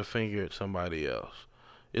pointing the finger at somebody else.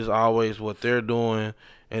 It's always what they're doing,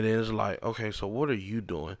 and then it's like, okay, so what are you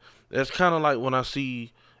doing? That's kind of like when I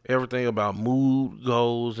see everything about mood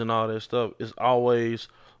goals and all that stuff. It's always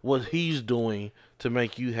what he's doing to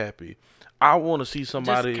make you happy. I want to see Just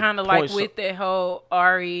somebody kind of like point with that whole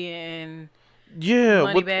Ari and yeah,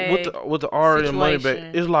 Moneybagg with the Ari and Moneybagg,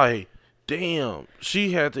 situation. it's like, damn,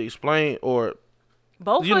 she had to explain or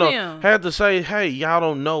Both of them. had to say, hey, y'all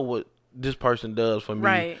don't know what this person does for me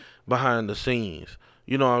Right. behind the scenes.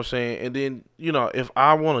 You know what I'm saying? And then, if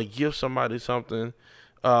I want to give somebody something,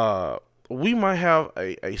 we might have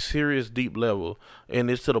a serious deep level, and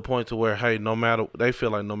it's to the point to where, hey, they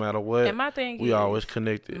feel like no matter what, And we always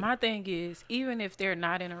connected. my thing is, even if they're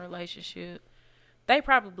not in a relationship, they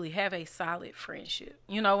probably have a solid friendship.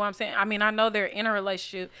 You know what I'm saying? I mean, I know they're in a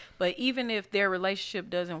relationship, but even if their relationship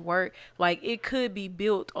doesn't work, like, it could be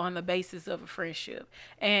built on the basis of a friendship.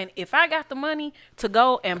 And if I got the money to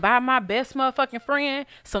go and buy my best motherfucking friend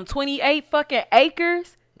some 28 fucking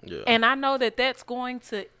acres, Yeah. and I know that that's going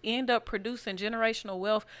to end up producing generational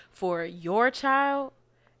wealth for your child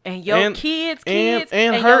and your kids, and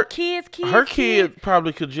and her your kids, her kids. kid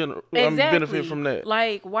probably could Exactly. benefit from that.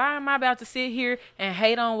 Like, why am I about to sit here and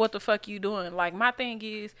hate on what the fuck you doing? Like, my thing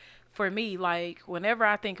is, for me, like, whenever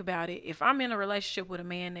I think about it, if I'm in a relationship with a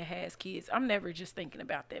man that has kids, I'm never just thinking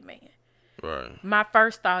about that man. Right. My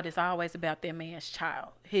first thought is always about that man's child,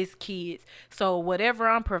 his kids. So whatever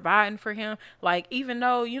I'm providing for him, like, even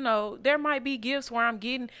though, there might be gifts where I'm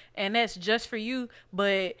getting and that's just for you,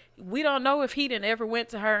 but we don't know if he done ever went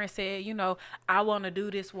to her and said, I want to do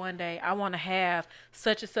this one day. I want to have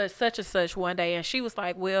such and such one day. And she was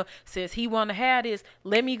like, well, since he want to have this,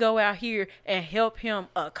 let me go out here and help him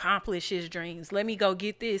accomplish his dreams. Let me go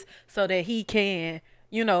get this so that he can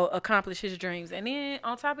accomplish his dreams. And then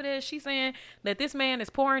on top of that, she's saying that this man is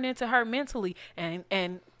pouring into her mentally.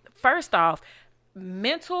 And first off,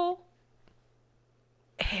 mental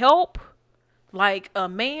help, like a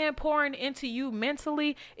man pouring into you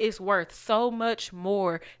mentally, is worth so much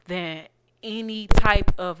more than any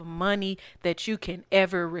type of money that you can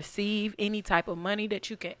ever receive, any type of money that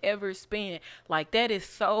you can ever spend. Like, that is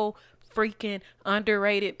so freaking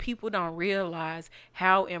underrated. People don't realize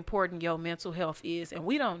how important your mental health is, and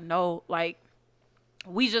we don't know, like,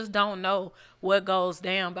 we just don't know what goes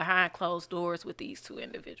down behind closed doors with these two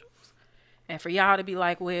individuals. And for y'all to be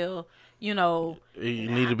like, well, you know,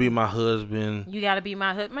 You need to be my husband. you gotta be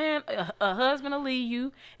my husband. Man, a husband will leave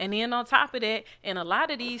you. And then on top of that, in a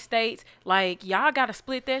lot of these states, like, y'all gotta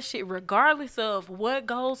split that shit regardless of what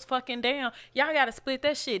goes fucking down. Y'all gotta split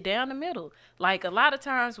that shit down the middle. Like, a lot of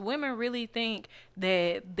times women really think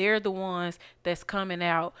that they're the ones that's coming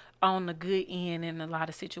out on the good end in a lot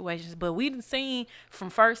of situations. But we done seen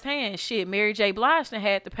from firsthand, shit, Mary J. Blige done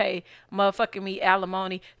had to pay motherfucking me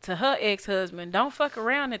alimony to her ex-husband. Don't fuck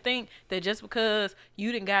around and think that just because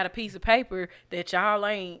you done got a piece of paper that y'all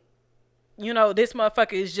ain't, you know, this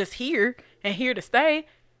motherfucker is just here and here to stay.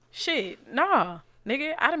 Shit, nah,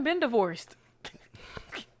 nigga, I done been divorced.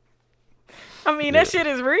 I mean, that shit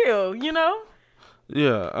is real, you know?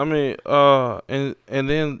 Yeah, I mean, and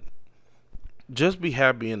then just be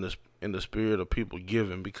happy in the spirit of people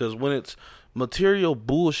giving, because when it's material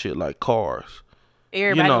bullshit like cars,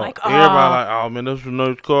 Everybody like, oh, everybody like, oh man, that's a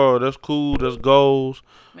nice car, that's cool, that's goals.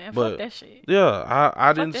 man, But fuck that shit. yeah, I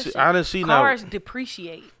Fuck didn't that see shit. I didn't see Cars now.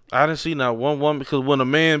 depreciate. I didn't see not one woman, because when a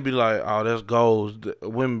man be like, oh, that's goals,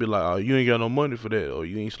 women be like, oh, you ain't got no money for that, or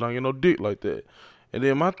you ain't slanging no dick like that. And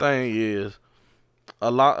then my thing is, a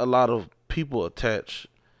lot of people attach,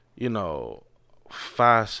 you know,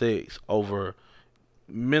 5, 6 over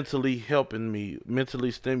mentally helping me,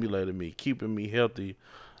 mentally stimulating me, keeping me healthy.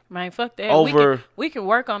 Man, fuck that. Over We can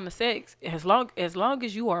work on the sex as long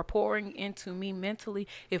as you are pouring into me mentally.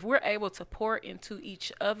 If we're able to pour into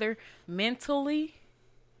each other mentally,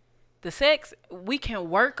 the sex, we can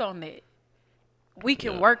work on that. We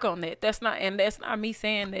can work on that. That's not me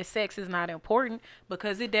saying that sex is not important,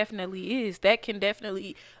 because it definitely is. That can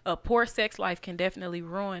definitely, a poor sex life can definitely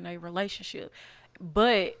ruin a relationship.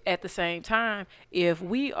 But at the same time, if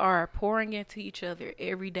we are pouring into each other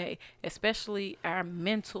every day, especially our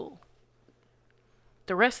mental,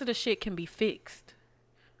 the rest of the shit can be fixed.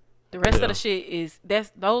 The rest of the shit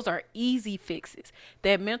those are easy fixes.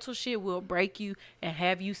 That mental shit will break you and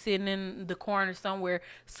have you sitting in the corner somewhere,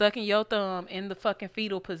 sucking your thumb in the fucking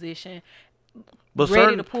fetal position, but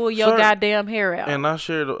ready to pull your goddamn hair out. And I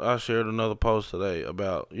shared another post today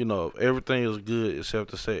about, you know, everything is good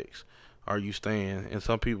except the sex. Are you staying? And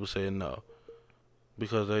some people say no,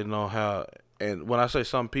 because they know how. And when I say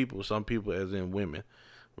some people as in women,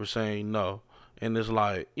 were saying no. And it's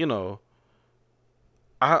like, you know,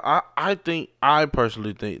 I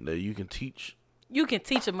personally think that you can teach a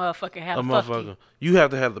motherfucker how a to fuck motherfucker. You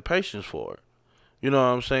have to have the patience for it. You know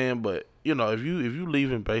what I'm saying? But, you know, if you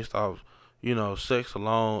leaving based off, you know, sex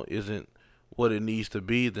alone isn't what it needs to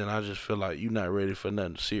be, then I just feel like you're not ready for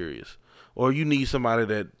nothing serious. Or you need somebody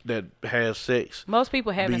that has sex. Most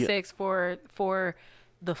people having sex for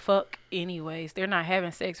the fuck anyways. They're not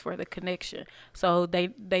having sex for the connection. So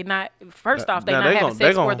they not, first off, they not having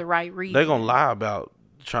sex for the right reason. They gonna lie about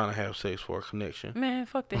trying to have sex for a connection. Man,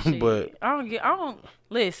 fuck that shit. But I don't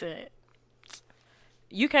listen.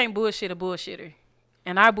 You can't bullshit a bullshitter.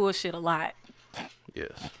 And I bullshit a lot.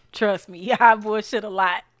 Yes. Trust me, I bullshit a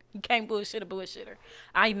lot. You can't bullshit a bullshitter.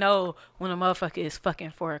 I know when a motherfucker is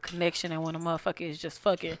fucking for a connection and when a motherfucker is just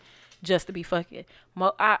fucking just to be fucking.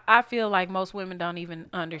 I feel like most women don't even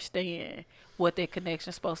understand what their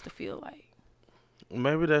connection's supposed to feel like.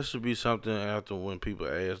 Maybe that should be something after when people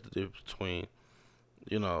ask the difference between,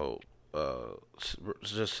 you know,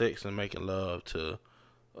 just sex and making love to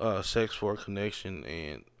sex for a connection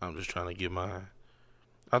and I'm just trying to get mine.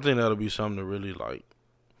 I think that'll be something to really like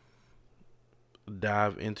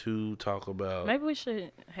dive into, talk about. Maybe we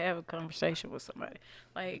should have a conversation with somebody.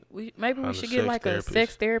 Like we should get like therapist. A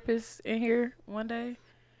sex therapist in here one day.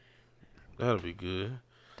 That'll be good.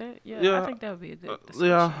 I think that would be a good discussion.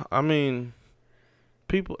 Yeah, I mean,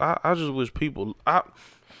 people. I just wish people.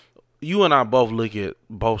 You and I both look at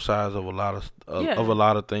both sides of a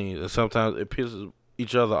lot of things, and sometimes it pisses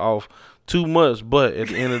each other off too much. But at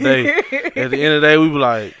the end of the day, we be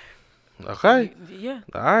like, okay, yeah,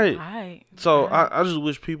 all right. So I just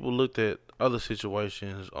wish people looked at other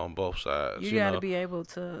situations on both sides. You got to be able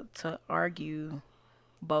to argue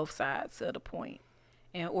both sides of the point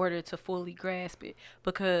in order to fully grasp it,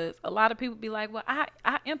 because a lot of people be like, well, I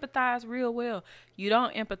empathize real well. You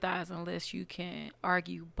don't empathize unless you can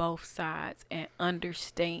argue both sides and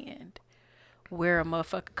understand where a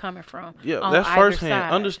motherfucker coming from. Yeah, that's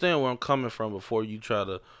firsthand. Understand where I'm coming from before you try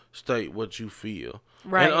to state what you feel.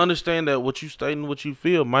 Right. And understand that what you stating, what you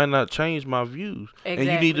feel might not change my views. Exactly.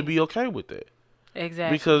 And you need to be okay with that.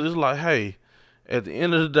 Exactly. Because it's like, hey, at the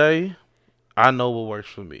end of the day, I know what works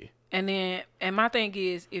for me. And my thing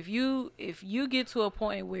is, if you get to a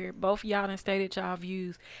point where both y'all done stated y'all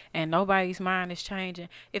views and nobody's mind is changing,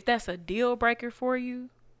 if that's a deal breaker for you,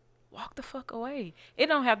 walk the fuck away. It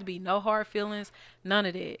don't have to be no hard feelings, none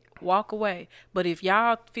of that. Walk away. But if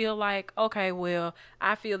y'all feel like, okay, well,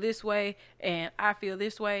 I feel this way and I feel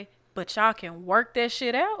this way, but y'all can work that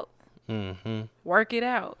shit out. Mm-hmm. Work it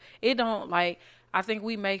out. It don't like. I think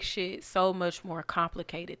we make shit so much more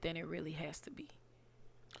complicated than it really has to be.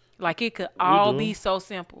 Like it could all be so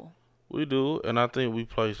simple. We do, and I think we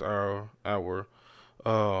place our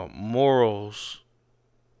morals.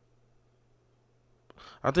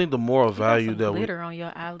 I think the moral value got some that glitter on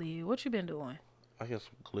your eyelid. What you been doing? I got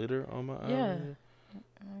some glitter on my eyelid.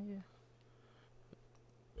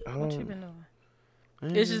 Yeah. What you been doing?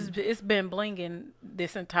 It's been blinging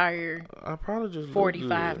this entire I probably just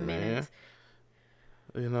 45 good, minutes.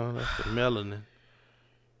 Man. You know, that's the melanin.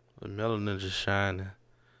 The melanin just shining.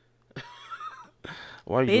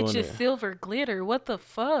 Why you doing Bitch, that? it's silver glitter. What the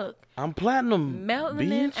fuck? I'm platinum.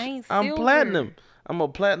 Melanin bitch. ain't silver. I'm platinum. I'm a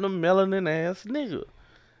platinum melanin ass nigga.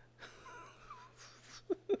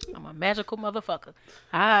 I'm a magical motherfucker.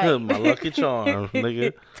 All right. My lucky charm,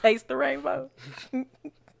 nigga. Taste the rainbow.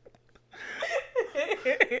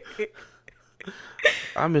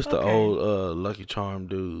 I miss the old Lucky Charm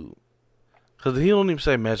dude. Cause he don't even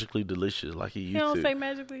say magically delicious like he used to. He don't say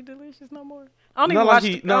magically delicious no more. I don't even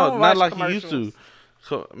watch. Not like he used to.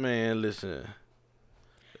 So man, listen.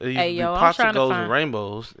 Hey yo, I'm trying to popsicles find and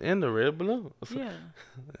rainbows and the red balloons. Yeah.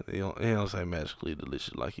 He don't say magically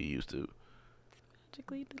delicious like he used to.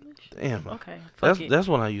 Magically delicious. Damn. Okay. That's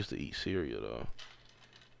when I used to eat cereal though.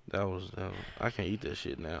 That was I can't eat that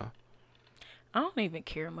shit now. I don't even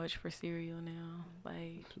care much for cereal now.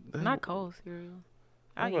 Like not cold cereal.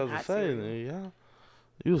 I was eat about hot to say, cereal.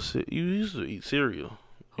 you used to eat cereal.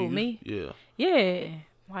 Who, me? Yeah. Yeah.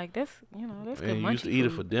 Like that's that's good. And you used to eat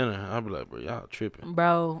it for dinner. I'd be like, bro, y'all tripping.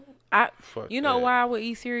 Bro, Fuck you know that. why I would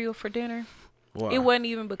eat cereal for dinner? Why? It wasn't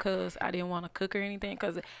even because I didn't want to cook or anything.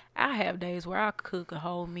 Cause I have days where I cook a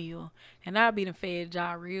whole meal and I be done fed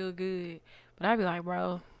y'all real good, but I be like,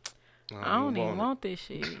 bro, I don't even want this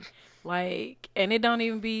shit. Like, and it don't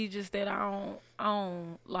even be just that I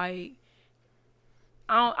don't like.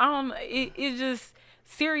 I don't. It just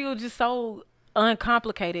cereal just so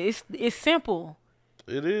uncomplicated. It's simple.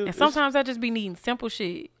 It is. And sometimes I just be needing simple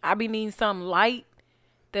shit. I be needing something light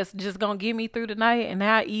that's just gonna get me through the night, and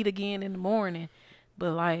I eat again in the morning.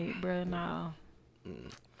 But like, bruh, no,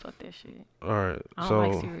 fuck that shit. All right. I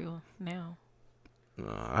don't like cereal now. No,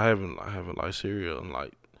 I haven't liked cereal in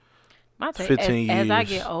like my 15 as I years.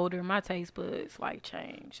 get older, my taste buds like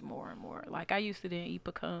change more and more. Like I used to didn't eat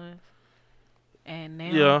pecans. And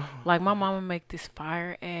now, like my mama make this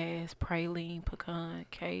fire ass praline pecan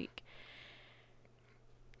cake.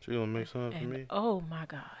 She gonna make something for me? Oh my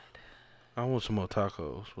God. I want some more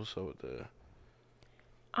tacos. What's up with that?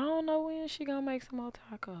 I don't know when she gonna make some more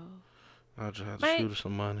tacos. I just have to shoot her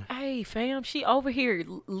some money. Hey fam, she over here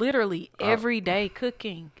literally every day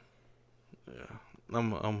cooking. Yeah, I'm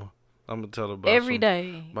gonna tell her about every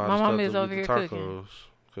day. My mama is over here cooking.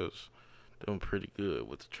 Cause them pretty good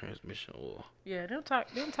with the transmission oil. Yeah, them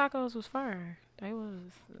tacos was fire. They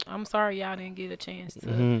was. I'm sorry y'all didn't get a chance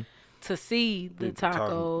to see the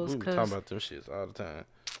tacos. We be talking about them shits all the time.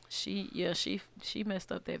 She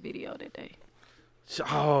messed up that video that day.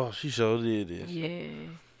 She sure did this. Yeah.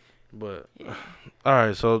 But all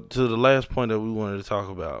right, so to the last point that we wanted to talk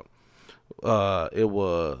about, it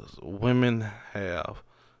was women have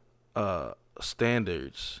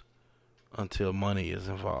standards until money is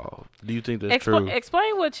involved. Do you think that's true?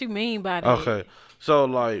 Explain what you mean by that. Okay, so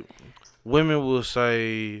like women will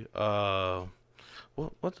say, what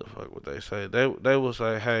the fuck would they say? They will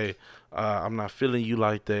say, hey, I'm not feeling you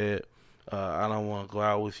like that. I don't want to go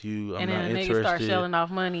out with you. I'm not interested. And then nigga start shelling off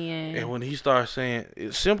money and when he starts saying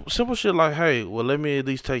it's simple shit like, hey, well, let me at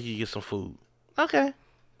least take you to get some food. Okay.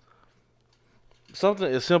 Something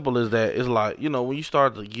as simple as that. It's like, when you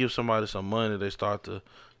start to give somebody some money, they start to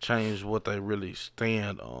change what they really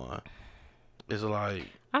stand on. It's like,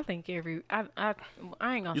 I think I ain't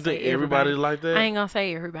gonna you say think everybody like that? I ain't gonna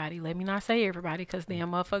say everybody. Let me not say everybody, because then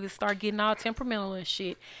motherfuckers start getting all temperamental and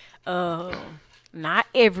shit. Not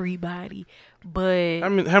everybody, but I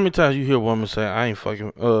mean, how many times you hear a woman say, I ain't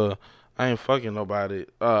fucking nobody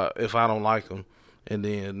if I don't like them, and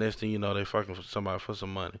then next thing you know, they fucking for somebody for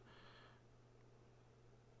some money.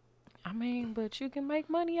 I mean, but you can make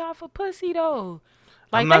money off of pussy though.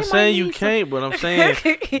 Like, I'm not saying you can't, but I'm saying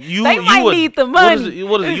you need the money.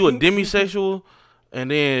 What is it? You a demisexual,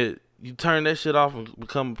 and then you turn that shit off and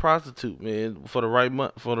become a prostitute, man, for the right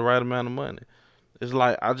amount of money. It's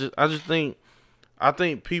like I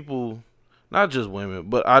think people, not just women,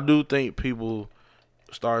 but I do think people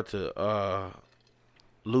start to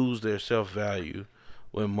lose their self-value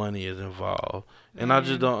when money is involved. And I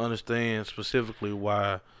just don't understand specifically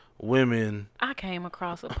why women. I came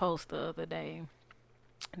across a post the other day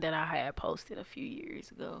that I had posted a few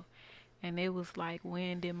years ago, and it was like,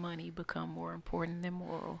 when did money become more important than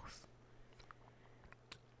morals?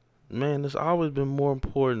 Man, it's always been more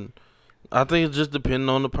important. I think it's just depending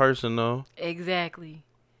on the person, though. Exactly.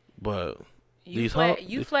 But you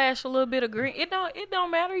flash a little bit of green. It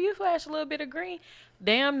don't matter. You flash a little bit of green.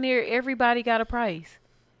 Damn near everybody got a price.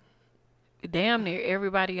 Damn near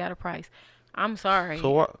everybody got a price. I'm sorry.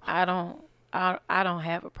 So what? I don't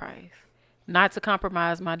have a price. Not to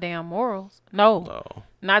compromise my damn morals. No.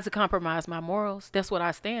 Not to compromise my morals. That's what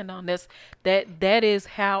I stand on. That is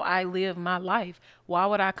how I live my life. Why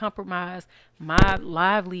would I compromise my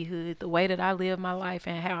livelihood, the way that I live my life,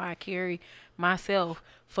 and how I carry myself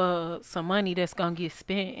for some money that's gonna get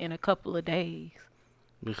spent in a couple of days?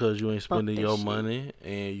 Because you ain't spending your money,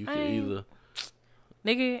 and you can either.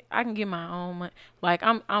 Nigga, I can get my own money. Like,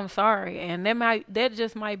 I'm sorry, and that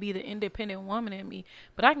just might be the independent woman in me,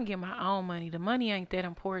 but I can get my own money. The money ain't that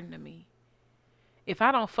important to me. If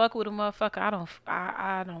I don't fuck with a motherfucker,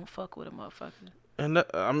 I don't fuck with a motherfucker. And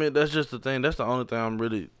that's just the thing. That's the only thing I'm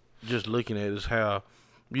really just looking at is how,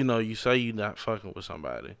 you say you not fucking with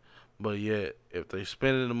somebody, but yet if they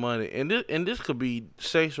spending the money, and this could be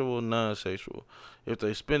sexual, non-sexual, if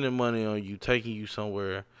they spending money on you, taking you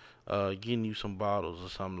somewhere, getting you some bottles or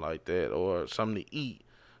something like that, or something to eat,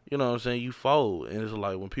 you know what I'm saying, you fold. And it's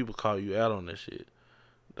like when people call you out on that shit,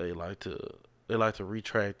 they like to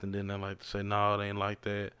retract, and then they like to say, no, it ain't like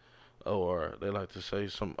that, or they like to say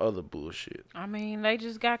some other bullshit. I mean, they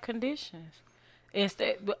just got conditions.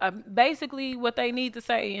 Basically what they need to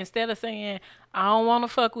say, instead of saying I don't want to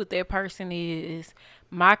fuck with that person, is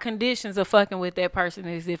my conditions of fucking with that person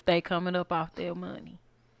is if they coming up off their money.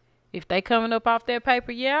 If they coming up off their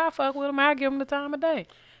paper, yeah, I fuck with them. I give them the time of day.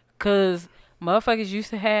 Because motherfuckers used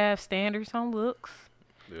to have standards on looks.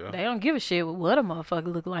 Yeah. They don't give a shit what a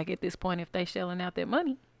motherfucker look like at this point if they shelling out their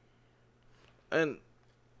money. And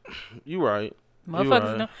you right.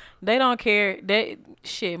 Motherfuckers they don't care.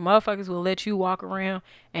 Motherfuckers will let you walk around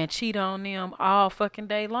and cheat on them all fucking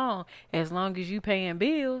day long. As long as you paying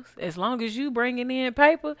bills, as long as you bringing in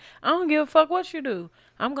paper, I don't give a fuck what you do.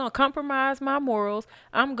 I'm gonna compromise my morals.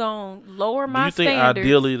 I'm gonna lower my standards. Do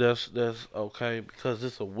you think ideally that's okay because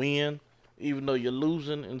it's a win, even though you're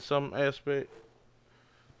losing in some aspect?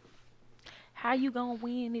 How you gonna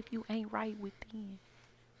win if you ain't right within?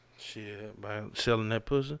 Shit, by selling that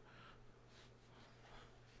pussy.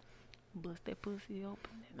 Bust that pussy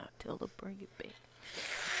open and I tell her bring it back.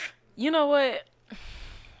 You know what?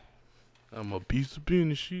 I'm a piece of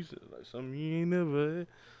penis. She said like something you ain't never had.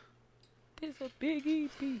 This a big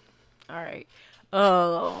EP. Alright.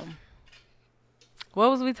 What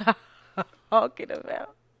was we talking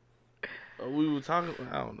about? We were talking,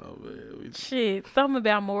 I don't know, man. Shit, something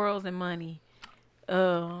about morals and money.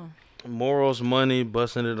 Morals, money,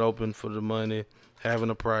 busting it open for the money, having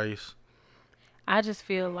a price. I just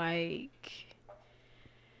feel like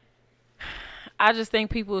I just think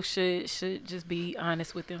people should just be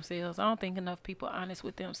honest with themselves. I don't think enough people are honest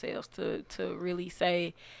with themselves to really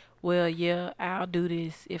say, well, yeah, I'll do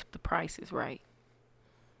this if the price is right.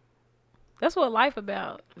 That's what life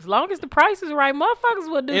about. As long as the price is right,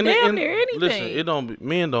 motherfuckers will do damn near anything. Listen,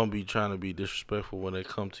 men don't be trying to be disrespectful when they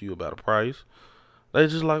come to you about a price. They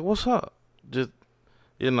just like, what's up? Just,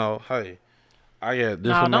 hey, I got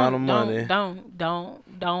this amount of money.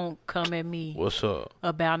 Don't come at me. What's up?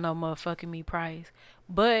 About no motherfucking me price.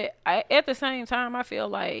 But at the same time, I feel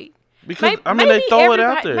like because they throw it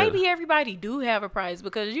out there. Maybe everybody do have a price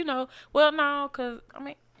because no, because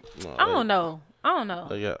I don't know.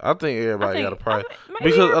 Yeah, I think everybody got a price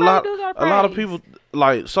because a lot of people,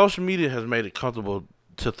 like, social media has made it comfortable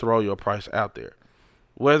to throw your price out there,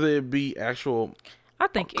 whether it be actual. I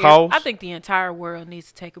think the entire world needs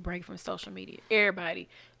to take a break from social media. Everybody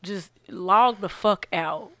just log the fuck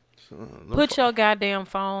out. Put your goddamn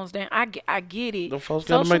phones down. I get it. The folks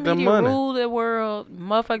gotta make their money. Social media rule the world.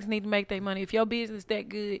 Motherfuckers need to make their money. If your business that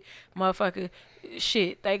good, motherfucker,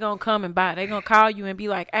 shit, they gonna come and buy. They gonna call you and be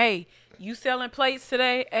like, hey, you selling plates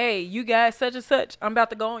today? Hey, you guys such and such. I'm about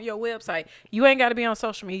to go on your website. You ain't got to be on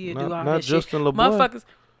social media to do all that shit. Not Justin LeBoy. Motherfuckers.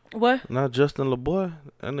 What? Not Justin LeBoy.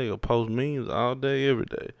 That nigga post memes all day, every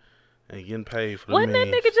day. And getting paid for the memes.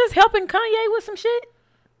 Wasn't that nigga just helping Kanye with some shit?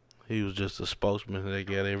 He was just a spokesman. They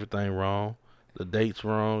got everything wrong. The dates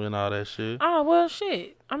wrong and all that shit. Oh, well,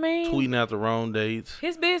 shit. I mean. Tweeting out the wrong dates.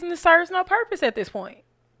 His business serves no purpose at this point.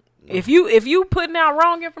 No. If you putting out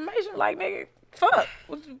wrong information, like, nigga, fuck.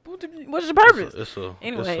 What what's your purpose?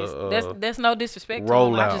 Anyways, that's no disrespect to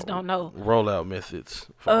them. I just don't know rollout methods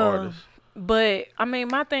for artists. But I mean,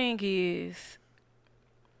 my thing is,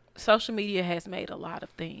 social media has made a lot of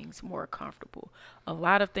things more comfortable. A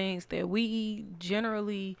lot of things that we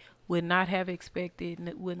generally would not have expected,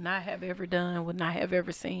 would not have ever done, would not have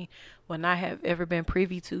ever seen, would not have ever been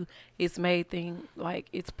privy to. It's made things like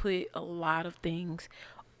it's put a lot of things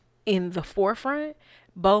in the forefront,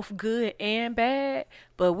 both good and bad.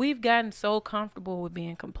 But we've gotten so comfortable with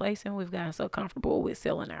being complacent. We've gotten so comfortable with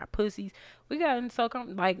selling our pussies. We gotten so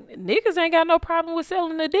like niggas ain't got no problem with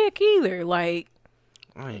selling the dick either. Like,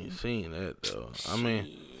 I ain't seen that though. I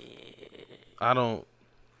mean, don't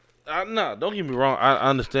get me wrong. I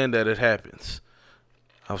understand that it happens.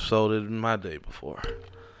 I've sold it in my day before.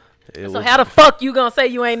 How the fuck you gonna say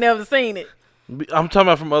you ain't never seen it? I'm talking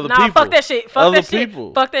about from other people. Nah, fuck that shit. Fuck that shit.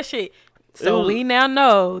 People. Fuck that shit. So we now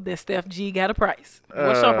know that Steph G got a price.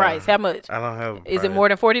 What's your price? How much? I don't have a price. Is it more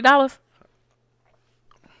than $40?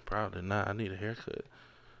 Probably not. I need a haircut.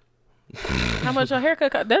 How much your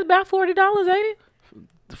haircut cost? That's about $40, ain't it?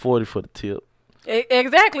 40 for the tip.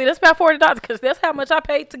 Exactly. That's about $40 because that's how much I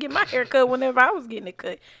paid to get my haircut whenever I was getting it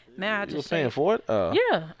cut. Now I just paying for it?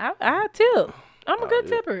 Yeah, I tip. I'm a good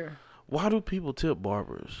tipper. Why do people tip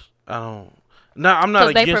barbers? I don't. No, I'm not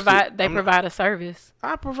against it. They provide a service.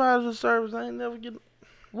 I provide a service. I ain't never get.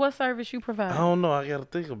 What service you provide? I don't know. I gotta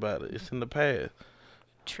think about it. It's in the past.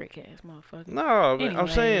 Trick ass motherfucker. No, I'm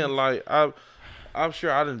saying like I'm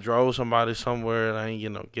sure I done drove somebody somewhere and I ain't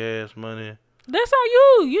getting no gas money. That's on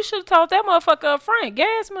you. You should have told that motherfucker up front.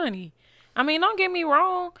 Gas money. I mean, don't get me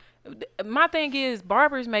wrong. My thing is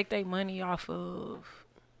barbers make their money off of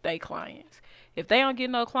their clients. If they don't get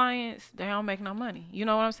no clients, they don't make no money. You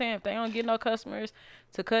know what I'm saying? If they don't get no customers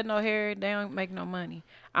to cut no hair, they don't make no money.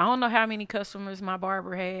 I don't know how many customers my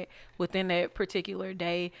barber had within that particular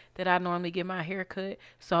day that I normally get my hair cut.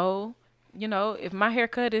 So, you know, if my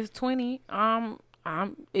haircut is 20,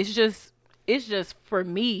 it's just for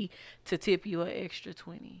me to tip you an extra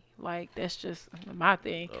 20. Like, that's just my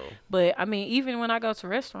thing. Oh. But I mean, even when I go to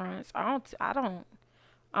restaurants, I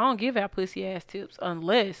don't give out pussy ass tips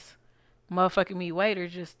unless motherfucking me waiter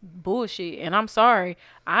just bullshit. And I'm sorry,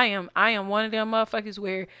 I am one of them motherfuckers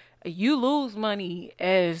where you lose money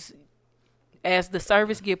as the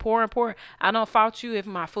service get poor and poor. I don't fault you if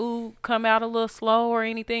my food come out a little slow or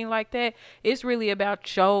anything like that. It's really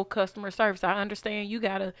about your customer service. I understand you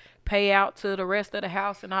gotta pay out to the rest of the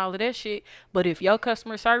house and all of that shit, but if your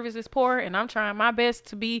customer service is poor and I'm trying my best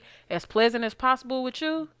to be as pleasant as possible with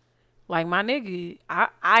you, like, my nigga,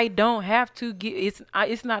 I don't have to give.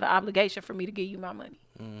 It's not an obligation for me to give you my money.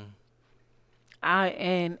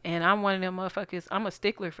 And I'm one of them motherfuckers. I'm a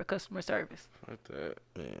stickler for customer service. Like that,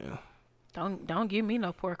 man. Don't give me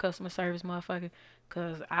no poor customer service, motherfucker.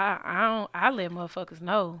 Cause I let motherfuckers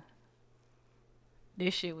know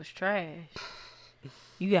this shit was trash.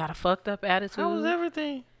 You got a fucked up attitude. How was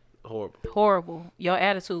everything? Horrible. Your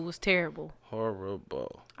attitude was terrible.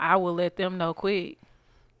 Horrible. I will let them know quick.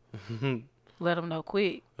 Let them know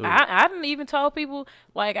quick. I didn't even told people,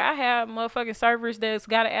 like, I have motherfucking servers that's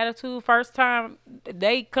got an attitude. First time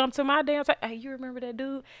they come to my damn hey, you remember that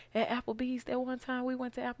dude at Applebee's? That one time we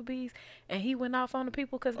went to Applebee's and he went off on the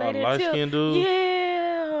people because they didn't tip. Light-skinned dude?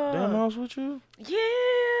 Yeah. Damn, I was with you?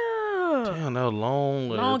 Yeah. Damn, that was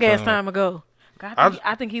long ass time ago.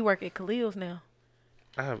 I think he work at Khalil's now.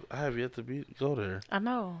 I have yet to go there. I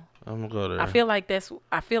know. I'm gonna go there. I feel like that's who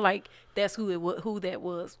that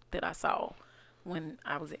was that I saw when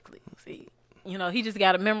I was at Cleveland. See, you know, he just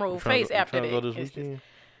got a memorable face after that. Go this weekend?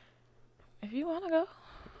 If you wanna go,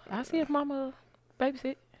 I'll see if Mama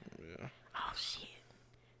babysit. Yeah. Oh shit,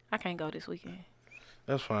 I can't go this weekend.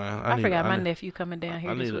 That's fine. I forgot my nephew coming down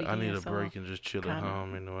here this weekend. I need a break and just chill at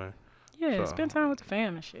home anyway. Yeah, spend time with the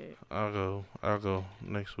fam and shit. I'll go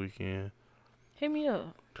next weekend. Hit me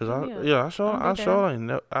up. Cause I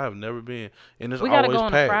have never been, and it's we gotta always go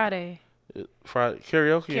on packed. a Friday. Friday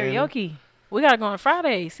karaoke. Karaoke. We gotta go on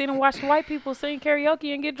Friday. Sit and watch the white people sing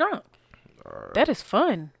karaoke and get drunk. Right. That is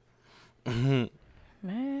fun. Man,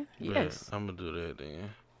 yes. I'm gonna do that then.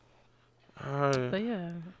 All right. But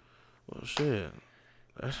yeah. Well, shit.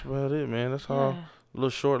 That's about it, man. That's all. Little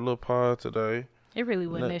short, little pod today. It really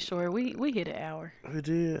wasn't that short. We hit an hour. We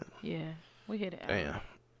did. Yeah, we hit an hour. Damn.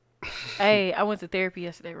 Hey, I went to therapy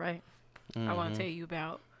yesterday, right? I want to tell you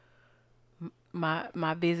about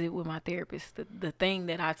my visit with my therapist. The thing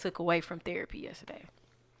that I took away from therapy yesterday.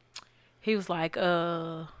 He was like,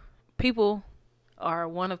 people are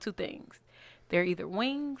one of two things. They're either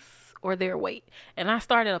wings or they're weight. And I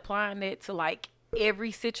started applying that to, like,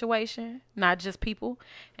 every situation, not just people.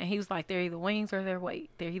 And he was like, they're either wings or their weight.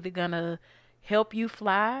 They're either gonna help you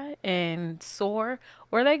fly and soar,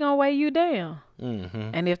 or they gonna weigh you down.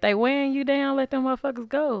 Mm-hmm. And if they weighing you down, let them motherfuckers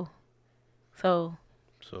go. So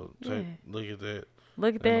take, look at that.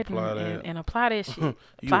 look at that and apply that shit. You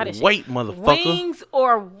Apply that wait, shit. motherfucker. Wings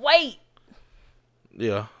or weight.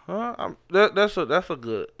 Yeah, that's a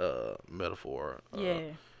good metaphor.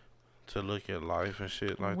 To look at life and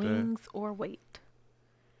shit like Wings or weight.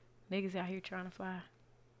 Niggas out here trying to fly.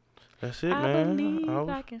 That's it, I man. believe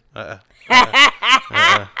I can.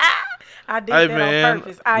 I did Hey, that man, on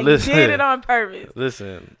purpose. I listen. did it on purpose.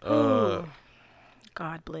 Listen, Ooh.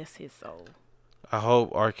 God bless his soul. I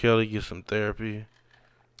hope R. Kelly gets some therapy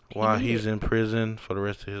while need he's it. in prison for the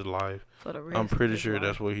rest of his life. For the rest I'm pretty of his sure life.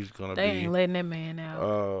 that's where he's gonna They be. ain't letting that man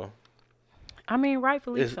out. I mean,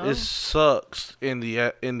 rightfully so. It sucks in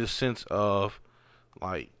the sense of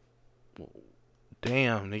like,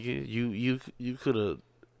 damn, nigga, you could have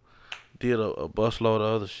did a busload of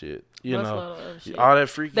other shit. You Busload know, of other shit. all that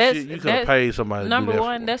freaky shit. You could have paid somebody. Number to do that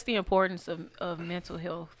one, for. that's the importance of mental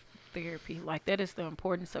health therapy. Like, that is the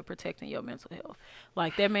importance of protecting your mental health.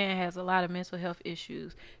 Like, that man has a lot of mental health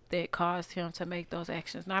issues that caused him to make those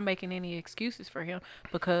actions. Not making any excuses for him,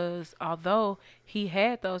 because although he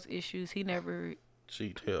had those issues, he never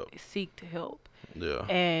seeked help. Yeah.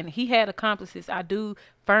 And he had accomplices. I do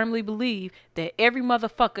firmly believe that every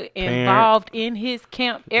motherfucker involved in his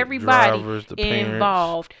camp, everybody drivers,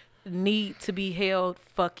 involved need to be held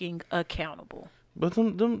fucking accountable. But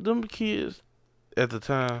them kids at the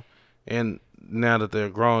time, and now that they're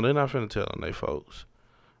grown, they're not finna tell on they folks.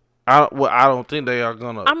 I don't think they are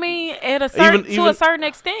gonna. I mean, at a certain to a certain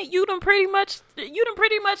extent, you done pretty much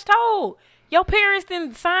told your parents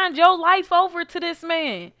done signed your life over to this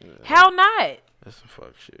man. Yeah. How not? That's some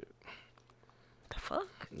fuck shit. The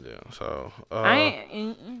fuck? Yeah. So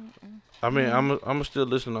I mean, I'm still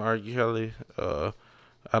listening to R. Kelly.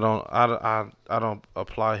 I don't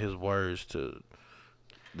apply his words to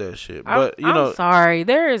that shit. But I'm sorry.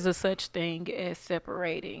 There is a such thing as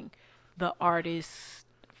separating the artist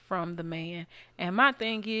from the man. And my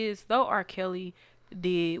thing is, though R. Kelly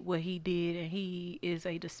did what he did and he is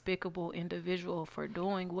a despicable individual for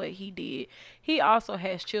doing what he did, he also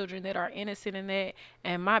has children that are innocent in that.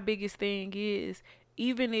 And my biggest thing is,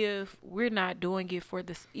 even if we're not doing it for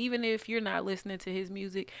this, even if you're not listening to his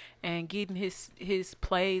music and getting his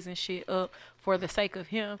plays and shit up for the sake of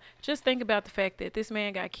him, just think about the fact that this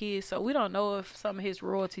man got kids, so we don't know if some of his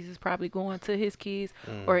royalties is probably going to his kids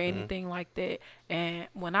or anything like that. And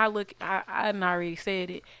when I look, I already said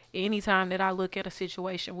it, anytime that I look at a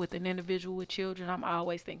situation with an individual with children, I'm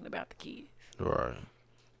always thinking about the kids. Right.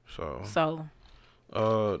 So.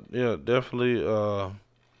 Yeah, definitely.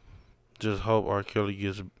 Just hope R. Kelly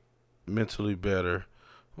gets mentally better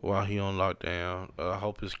while he on lockdown. I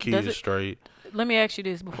hope his kids is straight. Let me ask you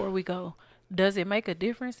this before we go. Does it make a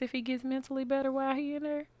difference if he gets mentally better while he in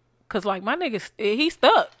there? Because, like, my nigga, he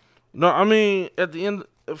stuck. No, I mean, at the end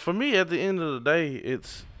of the day,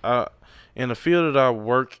 it's in the field that I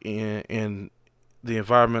work in the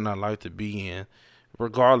environment I like to be in,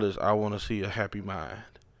 regardless, I want to see a happy mind.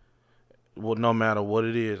 Well, no matter what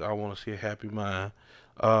it is, I want to see a happy mind.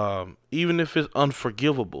 Even if it's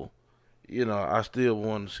unforgivable, I still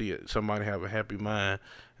want to see somebody have a happy mind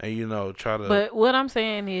and, try to. But what I'm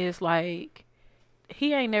saying is, like,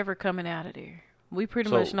 he ain't never coming out of there. We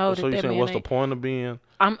pretty much know that. So you saying, what's the ain't. point of being?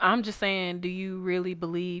 I'm just saying, do you really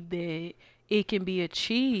believe that it can be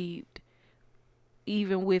achieved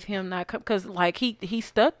even with him not come? Because, like, he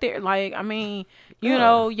stuck there. Like, I mean, you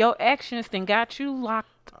know, your actions then got you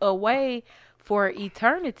locked away for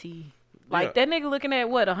eternity. Like, that nigga looking at,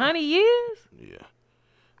 what, 100 years? Yeah.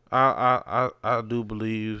 I do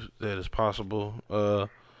believe that it's possible.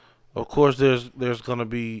 Of course, there's going to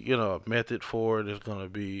be, a method for it. There's going to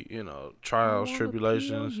be, trials,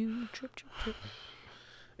 tribulations.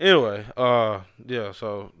 Anyway, yeah,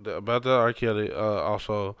 so about that R. Kelly,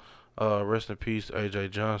 also, rest in peace,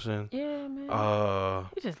 AJ Johnson. Yeah, man.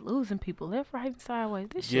 We're just losing people left, right, and sideways.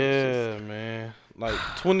 This shit is just... man. Like,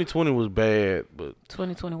 2020 was bad, but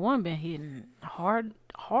 2021 been hitting hard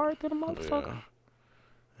than a motherfucker. Yeah.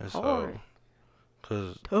 And hard.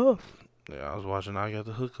 Cause tough. Yeah, I was watching I Got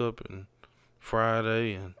the Hookup and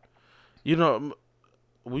Friday, and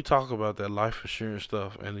we talk about that life insurance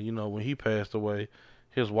stuff, and when he passed away,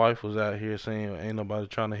 his wife was out here saying ain't nobody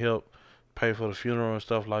trying to help pay for the funeral and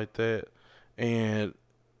stuff like that, and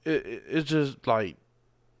it's just like.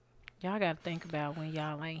 Y'all gotta think about when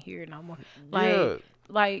y'all ain't here no more.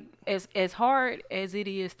 Like as hard as it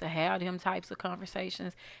is to have them types of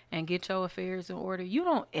conversations and get your affairs in order, you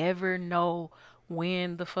don't ever know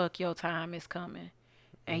when the fuck your time is coming.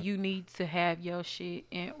 And you need to have your shit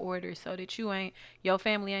in order so that your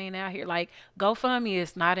family ain't out here. Like, GoFundMe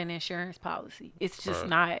is not an insurance policy. It's just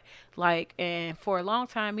not. Like, and for a long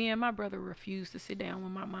time, me and my brother refused to sit down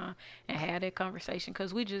with my mom and have that conversation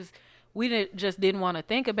because we just didn't want to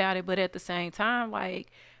think about it. But at the same time, like,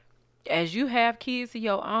 as you have kids of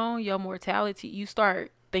your own, your mortality, you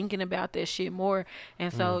start thinking about that shit more.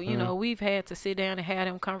 And so, you know, we've had to sit down and have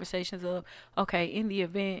them conversations of, okay, in the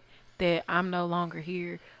event that I'm no longer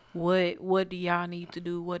here, what do y'all need to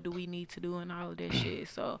do? What do we need to do? And all of that shit.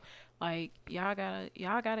 So, like, y'all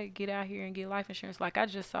gotta get out here and get life insurance. Like, I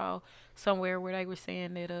just saw somewhere where they were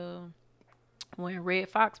saying that when Red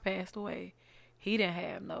Fox passed away, he didn't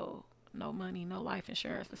have no money, no life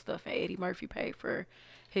insurance and stuff, and Eddie Murphy paid for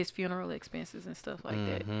his funeral expenses and stuff like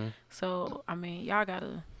that. So, I mean,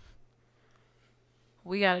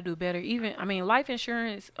 we gotta do better. Even, I mean, life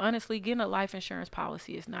insurance, honestly, getting a life insurance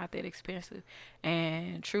policy is not that expensive.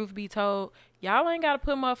 And truth be told, y'all ain't gotta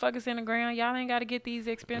put motherfuckers in the ground. Y'all ain't gotta get these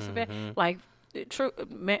expensive, like,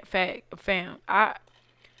 fam, I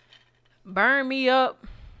burn me up,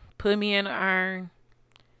 put me in an urn,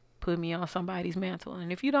 put me on somebody's mantle.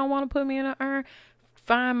 And if you don't want to put me in an urn,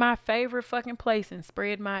 find my favorite fucking place and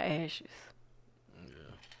spread my ashes.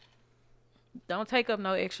 Yeah. Don't take up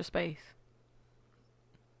no extra space.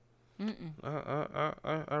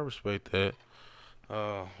 I respect that.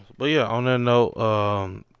 But yeah, on that note,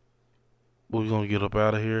 we're gonna get up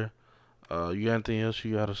out of here. You got anything else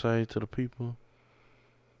you gotta say to the people?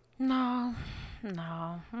 No,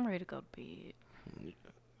 I'm ready to go to bed.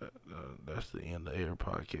 That's the end of Air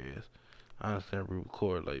Podcast. I understand we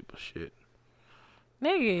record late, but shit.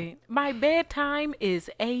 Nigga, my bedtime is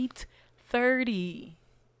 8:30.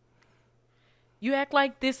 You act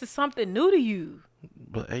like this is something new to you.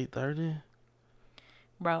 But 8:30?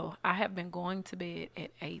 Bro, I have been going to bed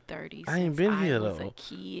at 8:30 I ain't been here though. I was a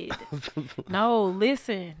kid. No,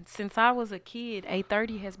 listen. Since I was a kid,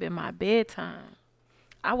 8:30 has been my bedtime.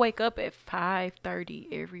 I wake up at 5:30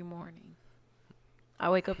 every morning.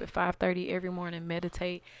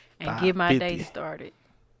 Meditate, and get my day started.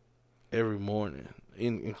 Every morning,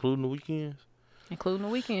 including the weekends? Including the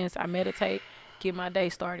weekends, I meditate, get my day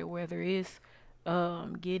started, whether it's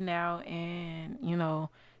getting out and, you know,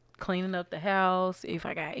 cleaning up the house. If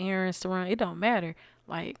I got errands to run, it don't matter.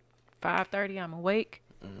 Like 5:30, I'm awake.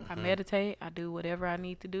 I meditate. I do whatever I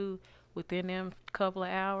need to do within them couple of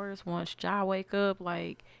hours. Once Ja wake up,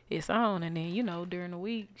 like, it's on. And then, you know, during the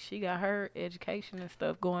week, she got her education and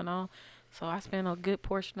stuff going on. So I spend a good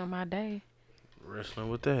portion of my day wrestling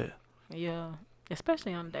with that. Yeah,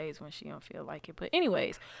 especially on days when she don't feel like it. But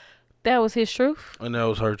anyways, that was his truth. And that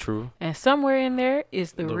was her truth. And somewhere in there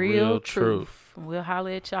is the real truth. We'll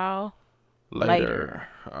holler at y'all later.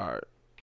 All right.